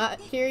instinct.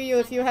 Kiryu,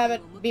 if you have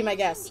it, be my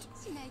guest.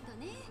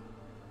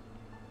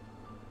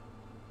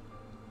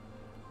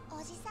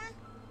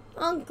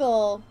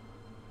 Uncle.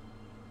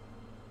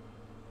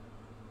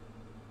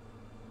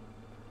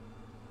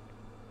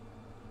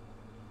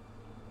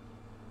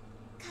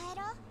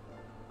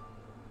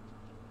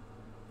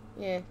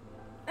 Yeah.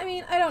 I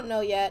mean, I don't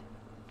know yet.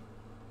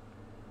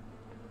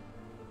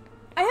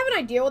 I have an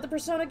idea what the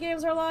Persona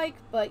games are like,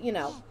 but, you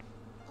know.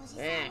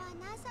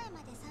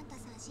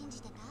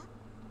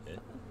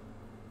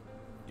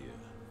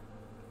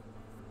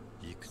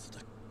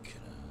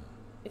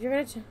 If you're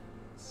gonna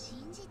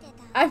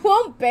I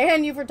won't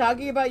ban you for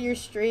talking about your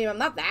stream. I'm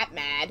not that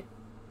mad.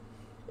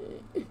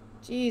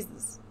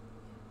 Jesus.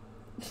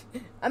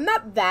 I'm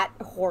not that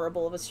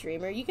horrible of a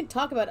streamer. You can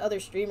talk about other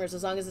streamers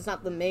as long as it's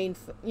not the main,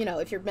 you know,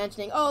 if you're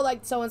mentioning, oh,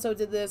 like, so-and-so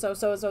did this, oh,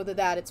 so-and-so did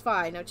that, it's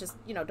fine. No, just,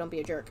 you know, don't be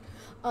a jerk.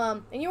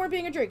 And you weren't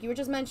being a jerk. You were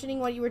just mentioning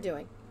what you were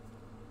doing.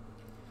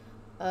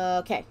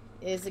 Okay.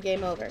 Is the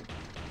game over?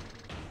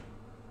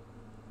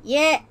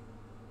 Yeah.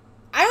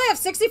 I only have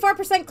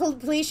 64%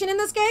 completion in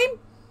this game?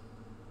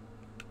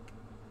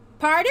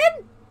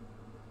 Pardon?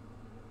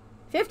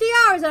 50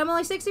 hours and I'm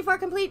only 64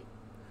 complete?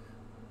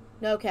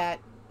 No, cat.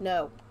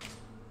 No.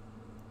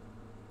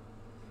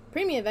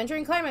 Premium Adventure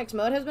and Climax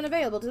mode has been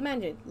available to the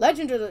menu.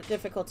 Legendary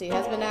difficulty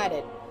has been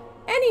added.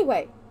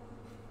 Anyway,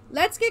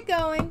 let's get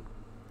going.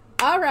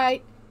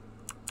 Alright.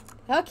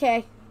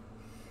 Okay.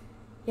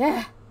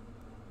 Yeah.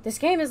 This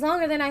game is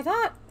longer than I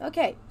thought.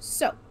 Okay,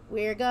 so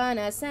we're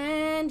gonna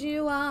send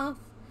you off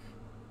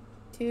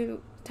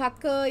to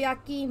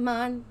Takoyaki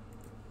Man,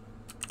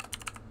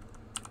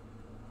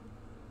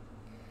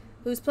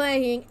 who's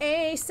playing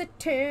Ace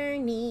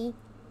Attorney.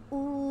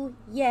 Ooh,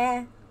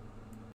 yeah.